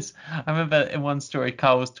because I remember in one story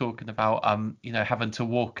Karl was talking about having to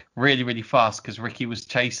walk really, really fast because Ricky was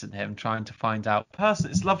chasing him, trying to find out person.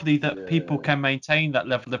 It's lovely that people can maintain that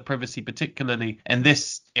level of privacy, particularly in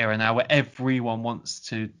this era now where everyone wants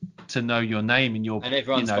to know your name and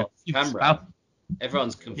everyone's got a camera.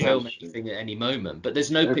 Everyone's can film anything at any moment, but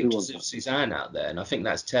there's no pictures of Suzanne out there, and I think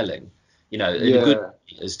that's telling, in a good way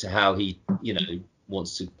as to how he,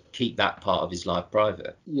 wants to keep that part of his life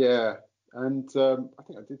private. Yeah, and I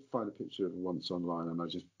think I did find a picture of him once online, and I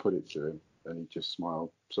just put it to him, and he just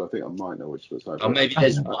smiled. So I think I might know which looks like. Oh, maybe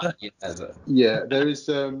there's one. Yeah, there is.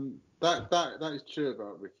 That is true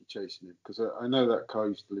about Ricky chasing him because I know that Karl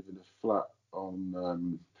used to live in a flat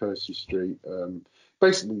on Percy Street.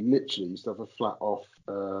 basically, literally, used to have a flat off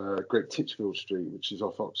Great Titchfield Street, which is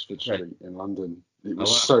off Oxford Street in London. It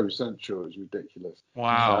was so central, it was ridiculous.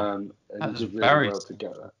 Wow. And That he is did really very well to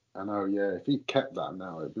get that. I know, yeah. If he kept that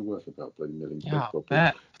now, it'd be worth about bloody million quid, Yeah, I probably.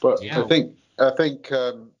 bet. But Yeah. I think it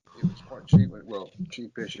was quite cheap. Well,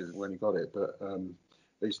 cheapish when he got it. But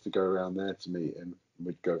I used to go around there to meet him.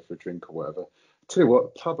 We'd go for a drink or whatever. Tell you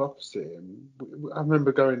what, the pub opposite him. I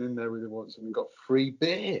remember going in there with him once and we got free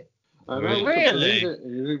beer. I know, we couldn't believe it.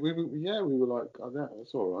 We were like, oh,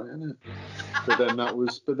 that's all right, isn't it? But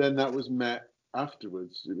then that was met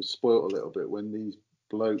afterwards. It was spoilt a little bit when these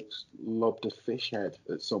blokes lobbed a fish head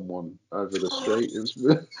at someone over the street. It was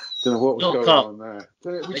don't know what was going on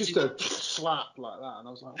there. We just a slap like that, and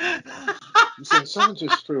I was like, oh, someone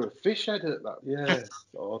just threw a fish head at that. Yeah, it's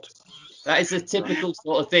odd. That is a typical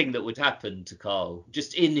sort of thing that would happen to Karl,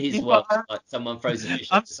 just in his world. Like someone throws a fish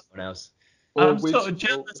at someone else. I'm sort of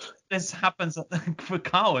jealous this happens for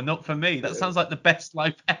Karl and not for me. That sounds like the best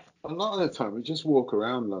life ever. A lot of the time, we just walk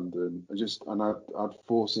around London, and I'd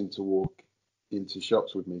force him to walk into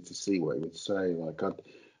shops with me to see what he would say. Like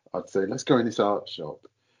I'd say, let's go in this art shop,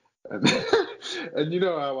 and and you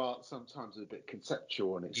know how art sometimes is a bit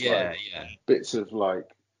conceptual, and it's like bits of like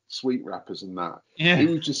sweet wrappers and that. Yeah. He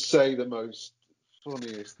would just say the most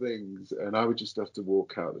funniest things, and I would just have to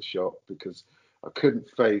walk out of the shop because I couldn't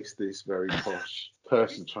face this very posh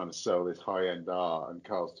person trying to sell this high-end art, and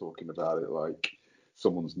Karl's talking about it like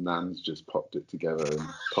someone's nan's just popped it together and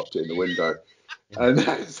popped it in the window. And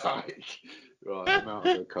it's like, right, I'm out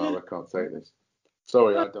of it, Karl, I can't take this.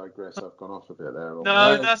 Sorry, I digress. I've gone off a bit there.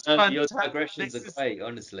 No, that's fine. Your digressions are great,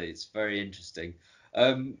 honestly. It's very interesting.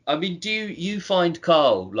 I mean, do you find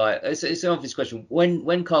Karl, like, it's an obvious question,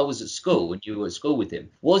 when Karl was at school and you were at school with him,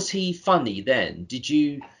 was he funny then? Did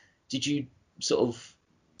you sort of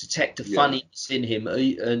detect a funniness in him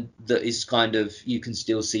that is kind of you can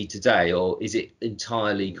still see today, or is it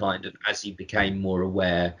entirely kind of as he became more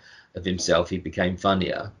aware of himself he became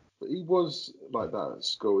funnier? He was like that at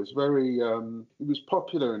school. It's very he was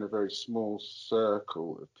popular in a very small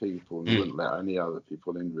circle of people, and he wouldn't let any other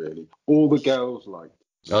people in really. All the girls liked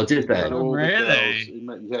him. Oh, did they? All really?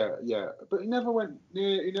 The girls, yeah. But he never went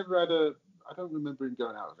near. He never had I don't remember him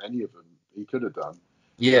going out with any of them. He could have done.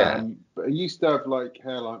 Yeah. But he used to have like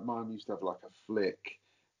hair like mine. He used to have like a flick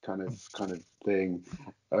kind of thing,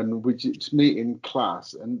 and we'd just meet in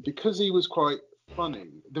class. And because he was quite funny,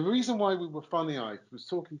 the reason why we were funny, I was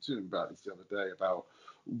talking to him about this the other day about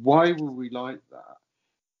why were we like that?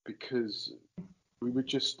 Because we were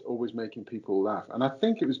just always making people laugh, and I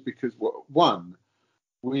think it was because one,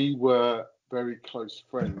 we were very close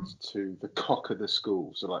friends to the cock of the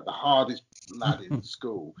school, so like the hardest lad in the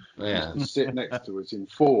school used to sit next to us in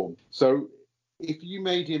form. So if you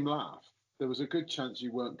made him laugh, there was a good chance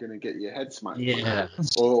you weren't going to get your head smacked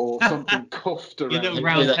or something cuffed around. You little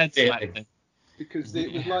round head smacked. Because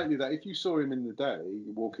it was likely that if you saw him in the day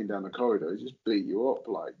walking down the corridor, he'd just beat you up,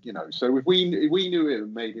 like, you know. So if we knew him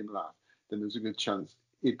and made him laugh, then there was a good chance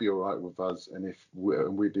he'd be all right with us, and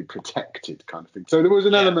we'd be protected, kind of thing. So there was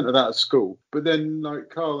an element of that at school. But then, like,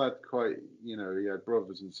 Karl had quite, you know, he had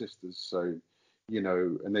brothers and sisters, so, you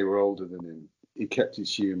know, and they were older than him. He kept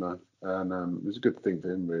his humour, and it was a good thing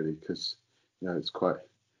for him, really, because, you know, it's quite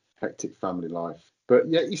hectic family life. But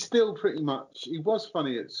yeah, he still pretty much, he was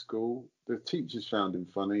funny at school. The teachers found him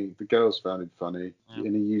funny. The girls found him funny.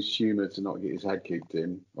 And he used humour to not get his head kicked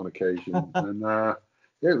in on occasion. And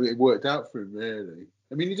it worked out for him, really.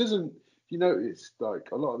 I mean, he doesn't, you notice,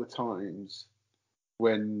 like, a lot of the times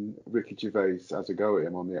when Ricky Gervais has a go at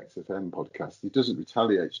him on the XFM podcast, he doesn't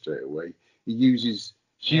retaliate straight away. He uses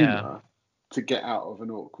humour to get out of an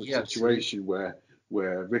awkward situation where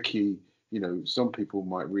Ricky, you know, some people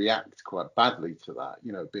might react quite badly to that,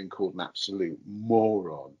 you know, being called an absolute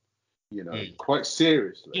moron, you know, quite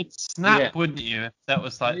seriously. You'd snap, wouldn't you, if that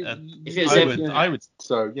was like I would.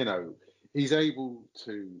 So, you know, he's able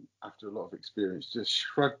to, after a lot of experience, just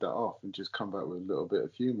shrug that off and just come back with a little bit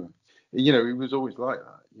of humour. You know, he was always like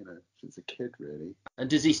that, you know, since a kid, really. And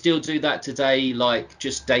does he still do that today, like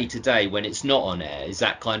just day to day when it's not on air? Is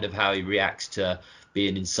that kind of how he reacts to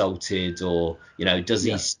being insulted, or, you know, does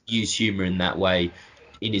he use humour in that way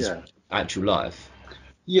in his actual life?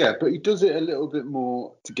 Yeah, but he does it a little bit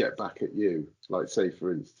more to get back at you. Like, say,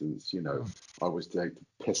 for instance, you know, I was to take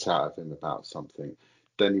the piss out of him about something,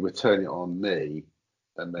 then he would turn it on me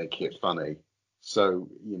and make it funny. So,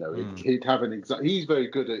 you know, he'd have he's very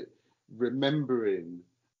good at remembering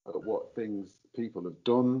what things people have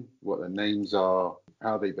done, what their names are,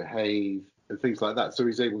 how they behave, and things like that. So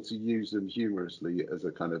he's able to use them humorously as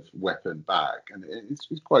a kind of weapon back, and it's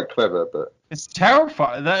quite clever. But it's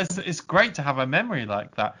terrifying. It's great to have a memory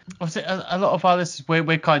like that. Obviously, a lot of our listeners,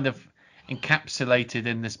 we're kind of encapsulated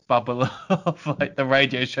in this bubble of like the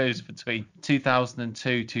radio shows between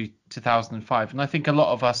 2002 to 2005, and I think a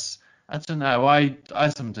lot of us, I don't know, I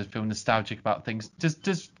sometimes feel nostalgic about things.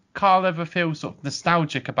 Does Karl ever feel sort of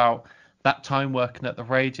nostalgic about that time working at the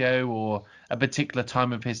radio or a particular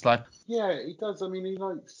time of his life? yeah, he does. I mean, he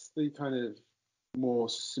likes the kind of more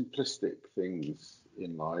simplistic things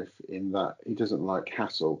in life, in that he doesn't like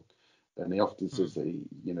hassle. And he often says that he,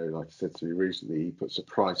 like he said to me recently, he puts a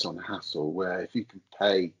price on hassle, where if you can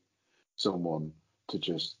pay someone to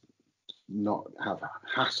just not have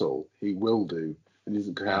hassle, he will do, and he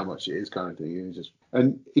doesn't care how much it is, kind of thing.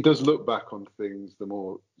 And he does look back on things, the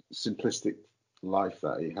more simplistic life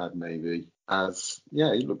that he had, maybe, as,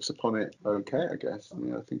 he looks upon it okay, I guess.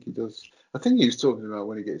 I think he does. I think he was talking about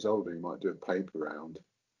when he gets older, he might do a paper round.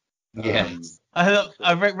 Yes.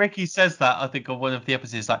 Ricky says that, I think, on one of the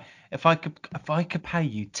episodes, like, if I could pay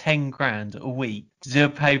you 10 grand a week to do a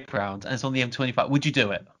paper round and it's on the M25, would you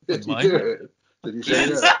do it? Did you do it? Did you say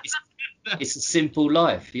that? It's a simple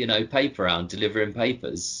life, paper round, delivering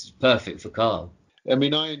papers. Perfect for Karl. I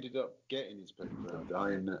mean, I ended up getting his paper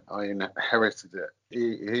round. I inherited it.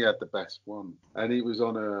 He had the best one, and he was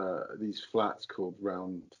on these flats called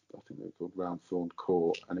Round. I think they were called Roundthorne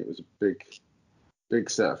Court, and it was a big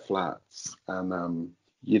set of flats. And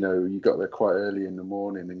you got there quite early in the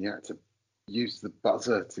morning, and you had to use the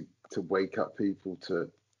buzzer to wake up people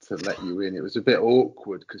to let you in. It was a bit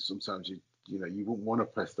awkward because sometimes you wouldn't want to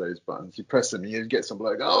press those buttons. You press them, and you'd get some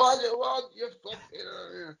bloke, "Oh, I don't want you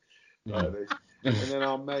fucking." Like this. And then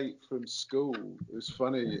our mate from school, it was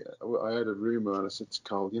funny, I heard a rumour, and I said to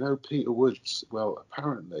Karl, Peter Woods, well,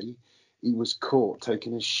 apparently he was caught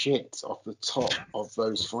taking a shit off the top of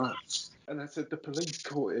those flats. And I said, the police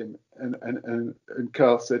caught him. And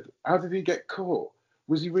Karl said, how did he get caught?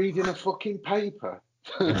 Was he reading a fucking paper?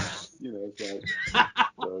 It's like,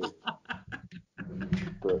 so,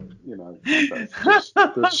 but that's just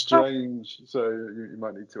the strange. So you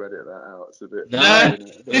might need to edit that out. It's a bit. No.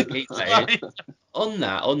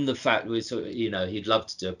 On the fact we sort of, he'd love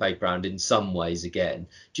to do a paper round in some ways again.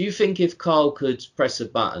 Do you think if Karl could press a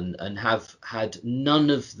button and have had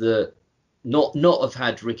none of the, not have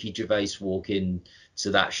had Ricky Gervais walk in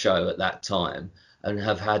to that show at that time, and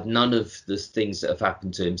have had none of the things that have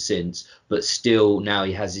happened to him since, but still now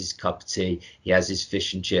he has his cup of tea, he has his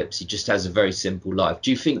fish and chips, he just has a very simple life.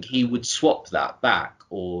 Do you think he would swap that back,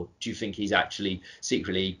 or do you think he's actually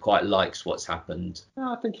secretly quite likes what's happened?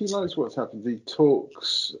 No, I think he likes what's happened. He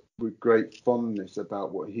talks with great fondness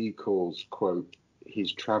about what he calls, quote,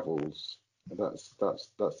 his travels. That's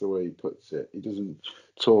the way he puts it. He doesn't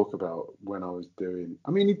talk about when I was doing.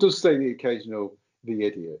 I mean, he does say the occasional the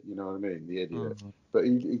idiot, you know what I mean? The idiot. Mm-hmm. But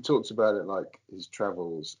he talks about it like his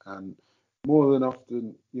travels, and more than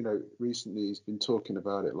often, recently he's been talking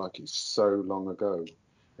about it like it's so long ago,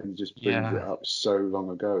 and he just brings it up so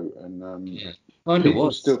long ago, and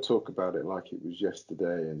people still talk about it like it was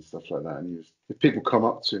yesterday and stuff like that. And if people come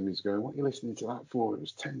up to him, he's going, "What are you listening to that for? It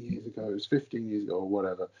was 10 years ago, it was 15 years ago, or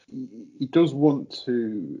whatever." He does want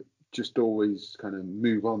to just always kind of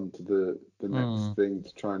move on to the next thing,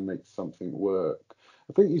 to try and make something work.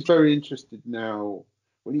 I think he's very interested now,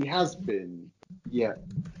 when he has been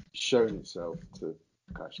shown itself to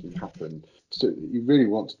actually happen. So he really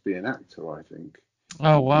wants to be an actor, I think.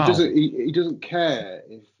 Oh wow! He doesn't care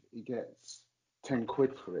if he gets 10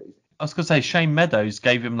 quid for it. I was going to say, Shane Meadows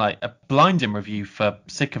gave him like a blinding review for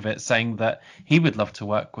Sick of It, saying that he would love to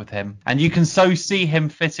work with him, and you can so see him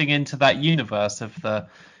fitting into that universe of the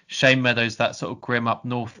Shane Meadows, that sort of grim up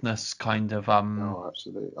northness kind of Oh,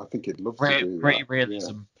 absolutely. I think he'd love to do great that.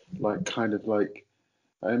 realism. Yeah.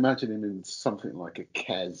 I imagine him in something like a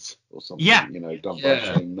Kes or something, done by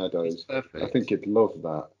Shane Meadows. I think he'd love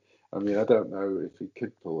that. I mean, I don't know if he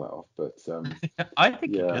could pull that off, but I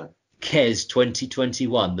think he could. Kes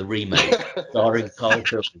 2021, the remake, starring Karl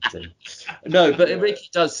Pilkington. No, but Ricky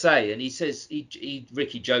does say, and he says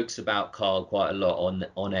Ricky jokes about Karl quite a lot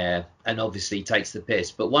on air, and obviously takes the piss.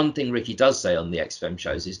 But one thing Ricky does say on the XFM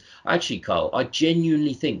shows is, actually, Karl, I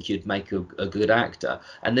genuinely think you'd make a good actor.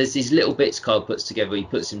 And there's these little bits Karl puts together. He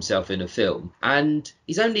puts himself in a film, and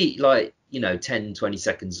he's only 10, 20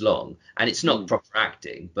 seconds long, and it's not proper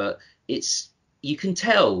acting, but you can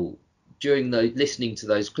tell during listening to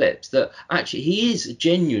those clips that actually he is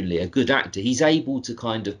genuinely a good actor. He's able to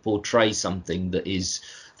kind of portray something that is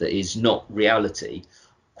not reality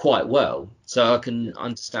quite well, so I can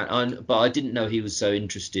understand. But I didn't know he was so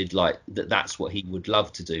interested, like that's what he would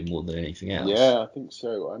love to do more than anything else. Yeah, I think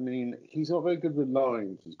so. I mean, he's not very good with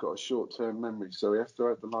lines. He's got a short-term memory, so he has to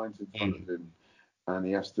have the lines in front of him, and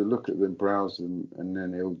he has to look at them, browse them, and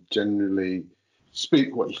then he'll generally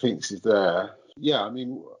speak what he thinks is there. Yeah, I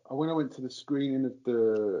mean, when I went to the screening of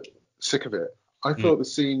the Sick of It, I thought the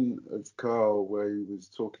scene of Karl where he was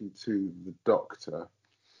talking to the doctor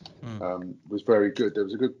was very good. There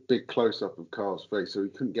was a good big close-up of Karl's face, so he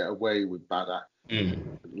couldn't get away with bad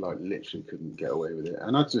acting. Like, literally couldn't get away with it.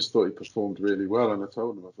 And I just thought he performed really well, and I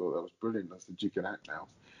told him I thought that was brilliant. I said, you can act now.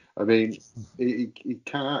 I mean, he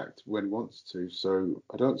can act when he wants to, so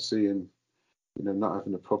I don't see him, not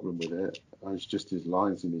having a problem with it. It's just his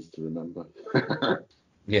lines he needs to remember.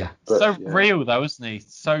 Yeah. But, real though, isn't he?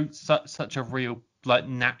 Such a real, like,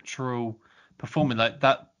 natural performer like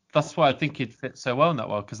that. That's why I think he'd fit so well in that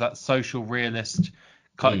world, because that social realist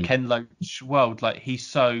kind of Ken Loach world, like, he's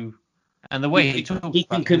so, and the way he talks, he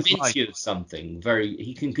can convince you of something.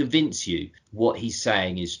 He can convince you what he's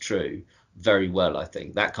saying is true very well. I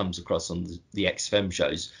think that comes across on the XFM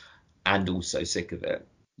shows, and also Sick of It.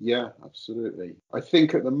 Yeah, absolutely. I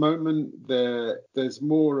think at the moment there's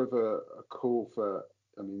more of a call for.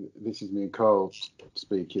 I mean, this is me and Karl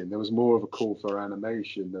speaking. There was more of a call for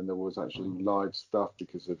animation than there was actually live stuff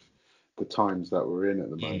because of the times that we're in at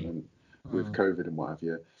the moment with COVID and what have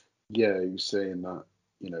you. Yeah, he was saying that,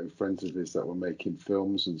 friends of his that were making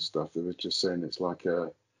films and stuff, they were just saying it's like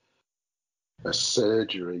a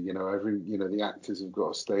surgery, the actors have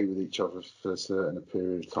got to stay with each other for a certain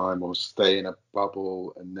period of time or stay in a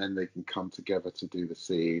bubble, and then they can come together to do the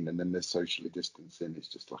scene, and then they're socially distancing. It's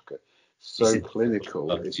just like so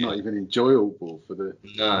clinical. It's not even enjoyable for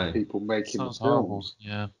the people making the films. Horrible.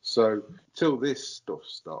 Yeah. So till this stuff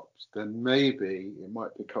stops, then maybe it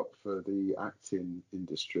might pick up for the acting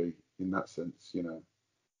industry in that sense,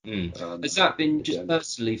 Has that been just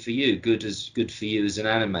personally for you good for you as an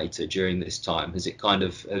animator during this time? Has it kind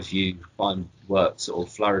of, have you find work sort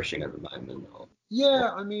of flourishing at the moment? Or?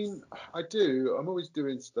 Yeah, I mean, I do. I'm always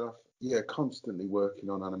doing stuff. Yeah, constantly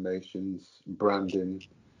working on animations, branding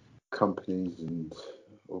companies and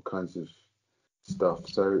all kinds of stuff.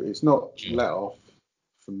 So it's not let off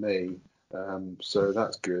for me. So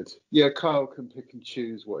that's good. Yeah, Karl can pick and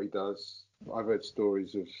choose what he does. I've heard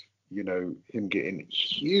stories of him getting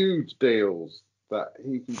huge deals that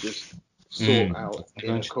he can just sort out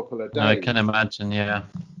in a couple of days. I can imagine, yeah.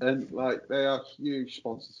 And like, they are huge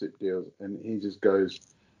sponsorship deals, and he just goes,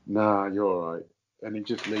 nah, you're all right. And he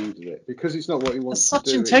just leaves it because it's not what he wants to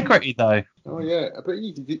do. Such integrity, though. Oh yeah, but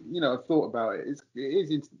I've thought about it.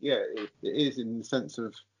 It is in the sense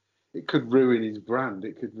of it could ruin his brand.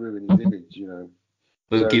 It could ruin his image.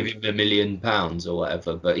 We'll give him £1 million or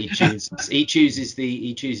whatever, but he chooses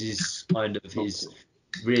kind of his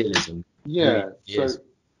realism. Yeah, so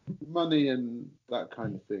money and that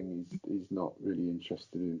kind of thing, he's not really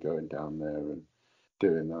interested in going down there and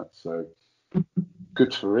doing that. So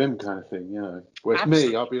good for him, kind of thing, Whereas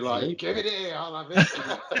me, I'll be like, give it here, I'll have it.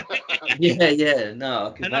 yeah,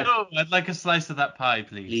 no. I'd like a slice of that pie,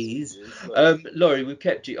 please. Laurie, we've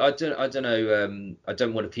kept you. I don't know. I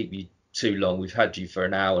don't want to keep you too long. We've had you for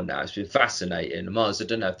an hour now. It's been fascinating. Mars, I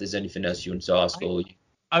don't know if there's anything else you want to ask or.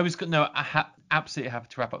 I was going to. Absolutely have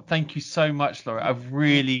to wrap up. Thank you so much, Laurie. I've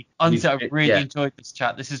really enjoyed this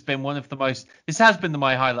chat. This has been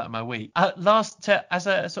my highlight of my week. As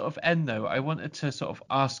a sort of end though, I wanted to sort of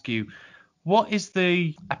ask you, what is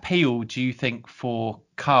the appeal, do you think, for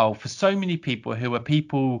Karl, for so many people who are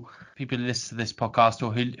people who listen to this podcast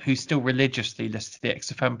or who still religiously listen to the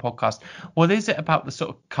XFM podcast? What is it about the sort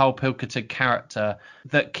of Karl Pilkington character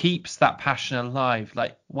that keeps that passion alive?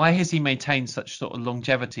 Like, why has he maintained such sort of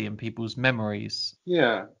longevity in people's memories?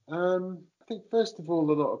 Yeah, I think first of all,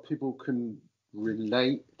 a lot of people can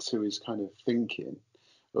relate to his kind of thinking,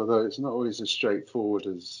 although it's not always as straightforward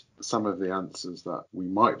as some of the answers that we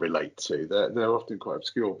might relate to. They're often quite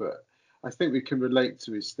obscure, but I think we can relate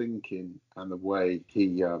to his thinking and the way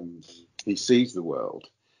he sees the world.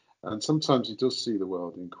 And sometimes he does see the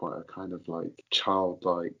world in quite a kind of like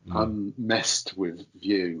childlike, unmessed with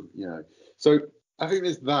view, So I think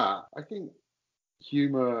there's that. I think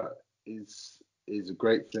humour is a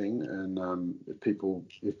great thing, and if people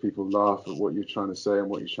laugh at what you're trying to say and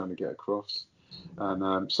what you're trying to get across,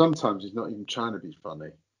 and sometimes he's not even trying to be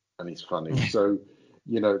funny, and he's funny. So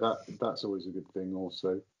that's always a good thing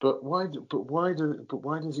also. But why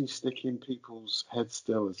does he stick in people's heads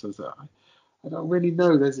still and says that? I don't really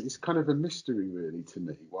know. It's kind of a mystery really to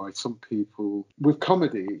me why some people with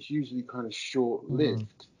comedy, it's usually kind of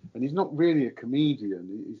short-lived. and he's not really a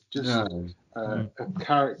comedian. He's just No. a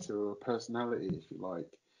character or a personality, if you like.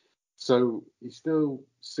 So he still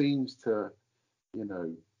seems to, you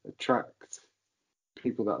know, attract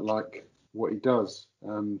people that like what he does.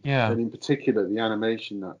 And in particular, the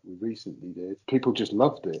animation that we recently did, people just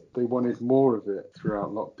loved it. They wanted more of it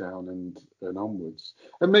throughout lockdown and onwards.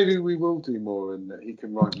 And maybe we will do more, and that he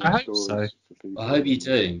can write more stories for people. I hope you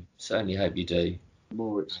do. Certainly hope you do.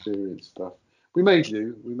 More experienced stuff. We may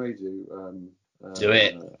do. Do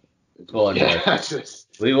it. Go on. Yeah.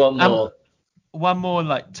 We want more. One more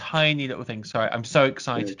like tiny little thing. Sorry, I'm so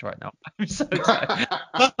excited right now. I'm so excited.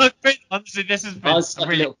 Honestly, this has been a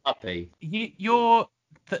really little puppy. You're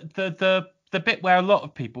the bit where a lot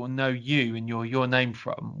of people know you and your name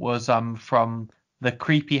from was from the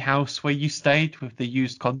creepy house where you stayed with the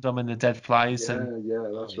used condom and the dead flies. Yeah,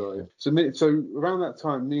 that's right. So around that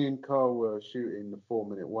time, me and Karl were shooting the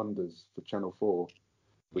 4-Minute Wonders for Channel 4,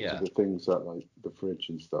 which are the things that like the fridge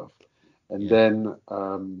and stuff. And then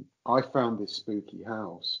I found this spooky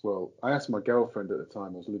house. Well, I asked my girlfriend at the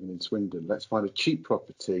time, I was living in Swindon, let's find a cheap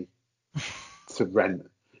property to rent.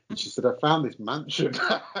 And she said, I found this mansion.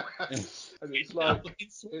 And it's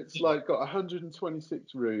like got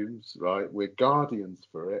 126 rooms, right? We're guardians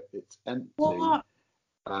for it. It's empty. What?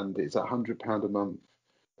 And it's £100 a month.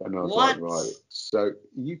 And I was What? like, right. So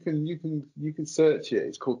you can search it.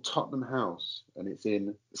 It's called Tottenham House, and it's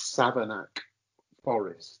in Savernake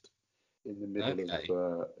Forest. In the middle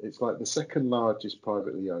of it's like the second largest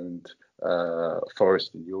privately owned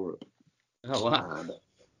forest in Europe. Oh wow!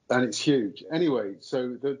 And it's huge. Anyway,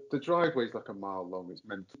 so the driveway is like a mile long. It's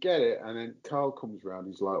meant to get it, and then Karl comes around.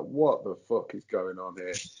 He's like, "What the fuck is going on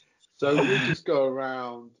here?" So we just go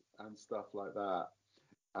around and stuff like that.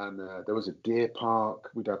 And there was a deer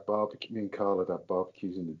park. We'd have barbecue. Me and Karl had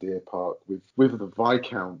barbecues in the deer park with the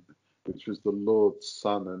Viscount, which was the Lord's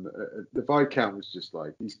son, and the Viscount was just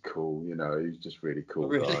like, he's cool, you know, he's just really cool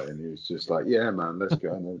guy, and he was just like, yeah, man, let's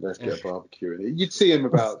go and let's get a barbecue. And you'd see him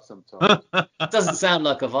about sometimes. Doesn't sound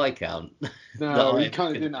like a Viscount. No, he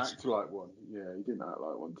kind of didn't act like one. Yeah, he didn't act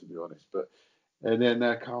like one, to be honest. But and then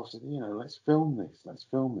Karl said, you know, let's film this.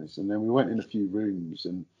 And then we went in a few rooms,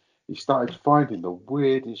 and he started finding the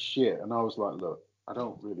weirdest shit. And I was like, look, I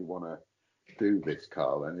don't really want to do this,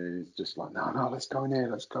 Karl. And he's just like, no, let's go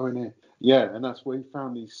in here. Yeah, and that's where he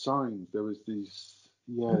found these signs. There was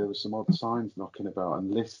some odd signs knocking about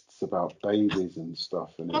and lists about babies and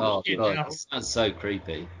stuff. And God, that sounds so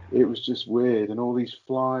creepy. It was just weird, and all these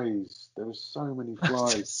flies. There was so many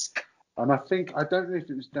flies. And I don't know if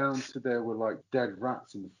it was down to there were like dead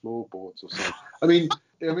rats in the floorboards or something. I mean,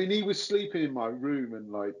 he was sleeping in my room,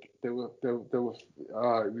 and like there were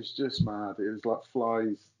it was just mad. It was like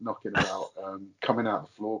flies knocking about, coming out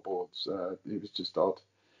the floorboards. It was just odd.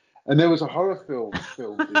 And there was a horror film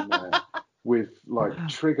filmed in there with like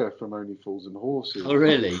Trigger from Only Fools and Horses. Oh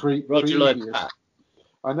really? Roger Lloyd Pat.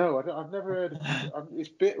 I know. I've never heard of it's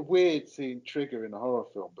a bit weird seeing Trigger in a horror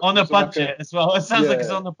film. But on a budget as well. It sounds like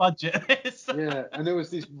it's on a budget. Yeah, and there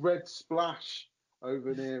was this red splash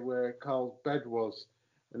over near where Karl's bed was.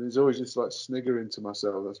 And there's always just like sniggering to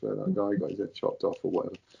myself. That's where that guy got his head chopped off or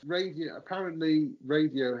whatever. Apparently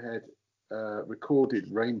Radiohead recorded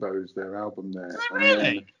Rainbows, their album there.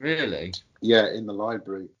 Really? Yeah, in the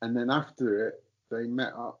library. And then after it, they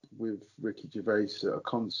met up with Ricky Gervais at a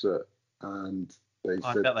concert, and they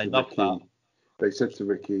said to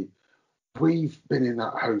Ricky, we've been in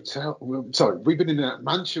that we've been in that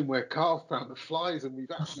mansion where Karl found the flies, and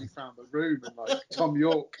we've actually found the room. And like Tom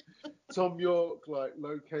York like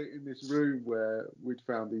locating this room where we'd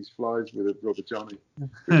found these flies with a rubber Johnny.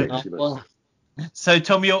 Ridiculous. So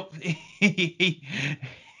Tom York, he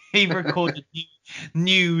recorded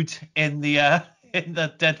nude in the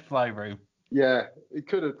dead fly room. Yeah, it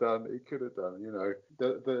could have done. You know,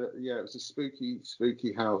 it was a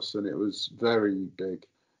spooky house, and it was very big.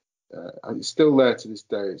 And it's still there to this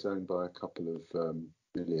day. It's owned by a couple of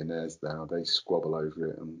millionaires now. They squabble over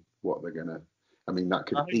it and what they're gonna. I mean, that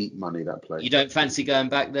could eat money, that place. You don't fancy going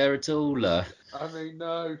back there at all? I mean,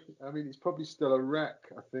 no. I mean, it's probably still a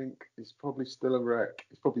wreck, I think. It's probably still a wreck.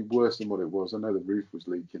 It's probably worse than what it was. I know the roof was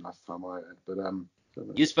leaking last time I heard, but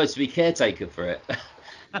You're supposed to be caretaker for it.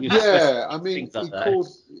 Yeah, I mean,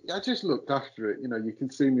 I just looked after it. You know, you can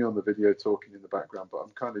see me on the video talking in the background, but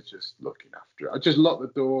I'm kind of just looking after it. I just lock the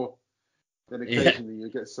door. Then occasionally you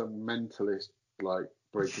get some mentalist like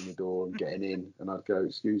breaking the door and getting in, and I'd go,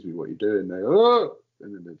 "Excuse me, what are you doing?" They go, "Oh,"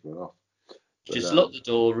 and then they'd run off. But, just lock the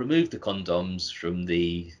door, remove the condoms from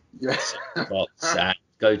the box, and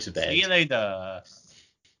go to bed. See you later.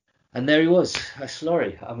 And there he was. That's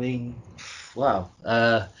Laurie. I mean, wow,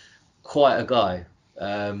 quite a guy.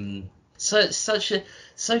 So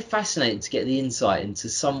fascinating to get the insight into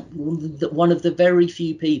one of the very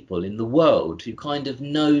few people in the world who kind of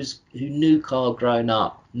who knew Karl growing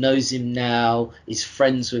up, knows him now, is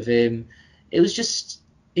friends with him. It was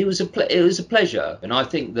a pleasure, and I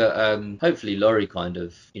think that hopefully Laurie kind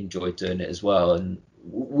of enjoyed doing it as well, and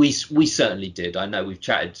we certainly did. I know we've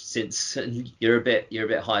chatted since, and you're a bit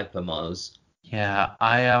hyper, Miles. Yeah,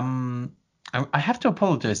 I have to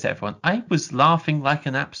apologise to everyone. I was laughing like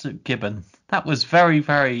an absolute gibbon. That was very,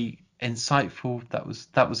 very insightful. That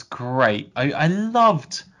was great. I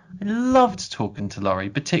loved talking to Laurie,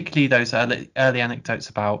 particularly those early anecdotes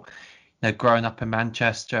about, growing up in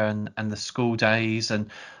Manchester and the school days. And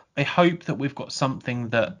I hope that we've got something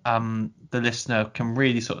that the listener can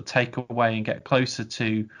really sort of take away and get closer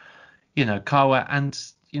to, Karl and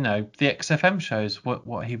the XFM shows,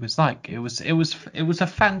 what he was like. It was a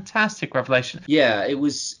fantastic revelation. Yeah, it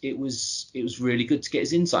was really good to get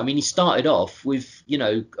his insight. I mean, he started off with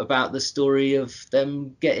about the story of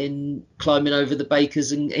them climbing over the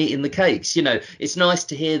bakers and eating the cakes. It's nice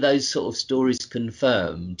to hear those sort of stories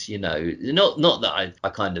confirmed. Not that I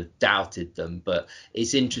kind of doubted them, but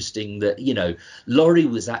it's interesting that Laurie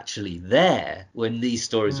was actually there when these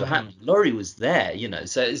stories were happening. Laurie was there,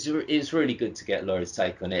 so it's really good to get Laurie's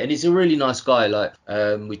take on it, and he's a really nice guy. Like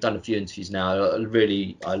we've done a few interviews now. I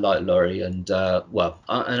like Laurie, and and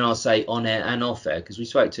I'll say on air and off air, because we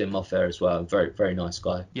spoke to him off air as well. Very, very nice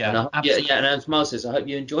guy. Yeah, and as Miles says, I hope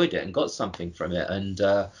you enjoyed it and got something from it. And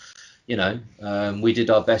we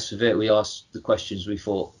did our best with it. We asked the questions we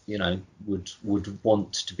thought would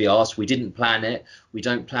want to be asked. We didn't plan it. We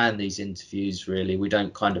don't plan these interviews really. We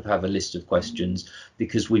don't kind of have a list of questions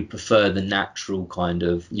because we prefer the natural kind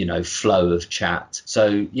of flow of chat.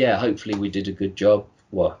 So yeah, hopefully we did a good job.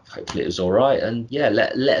 Well, hopefully it was all right. And yeah,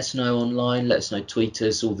 let us know online. Let us know, tweet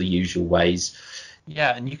us, all the usual ways.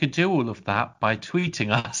 Yeah, and you could do all of that by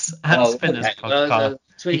tweeting us at Spinners Podcast.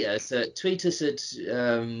 Tweet us at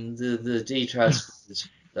the details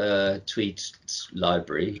tweet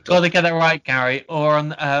library. Got to get it right, Gary, or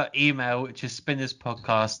on email, which is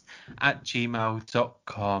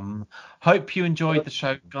spinnerspodcast@gmail.com. Hope you enjoyed the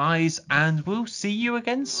show, guys, and we'll see you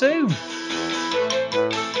again soon.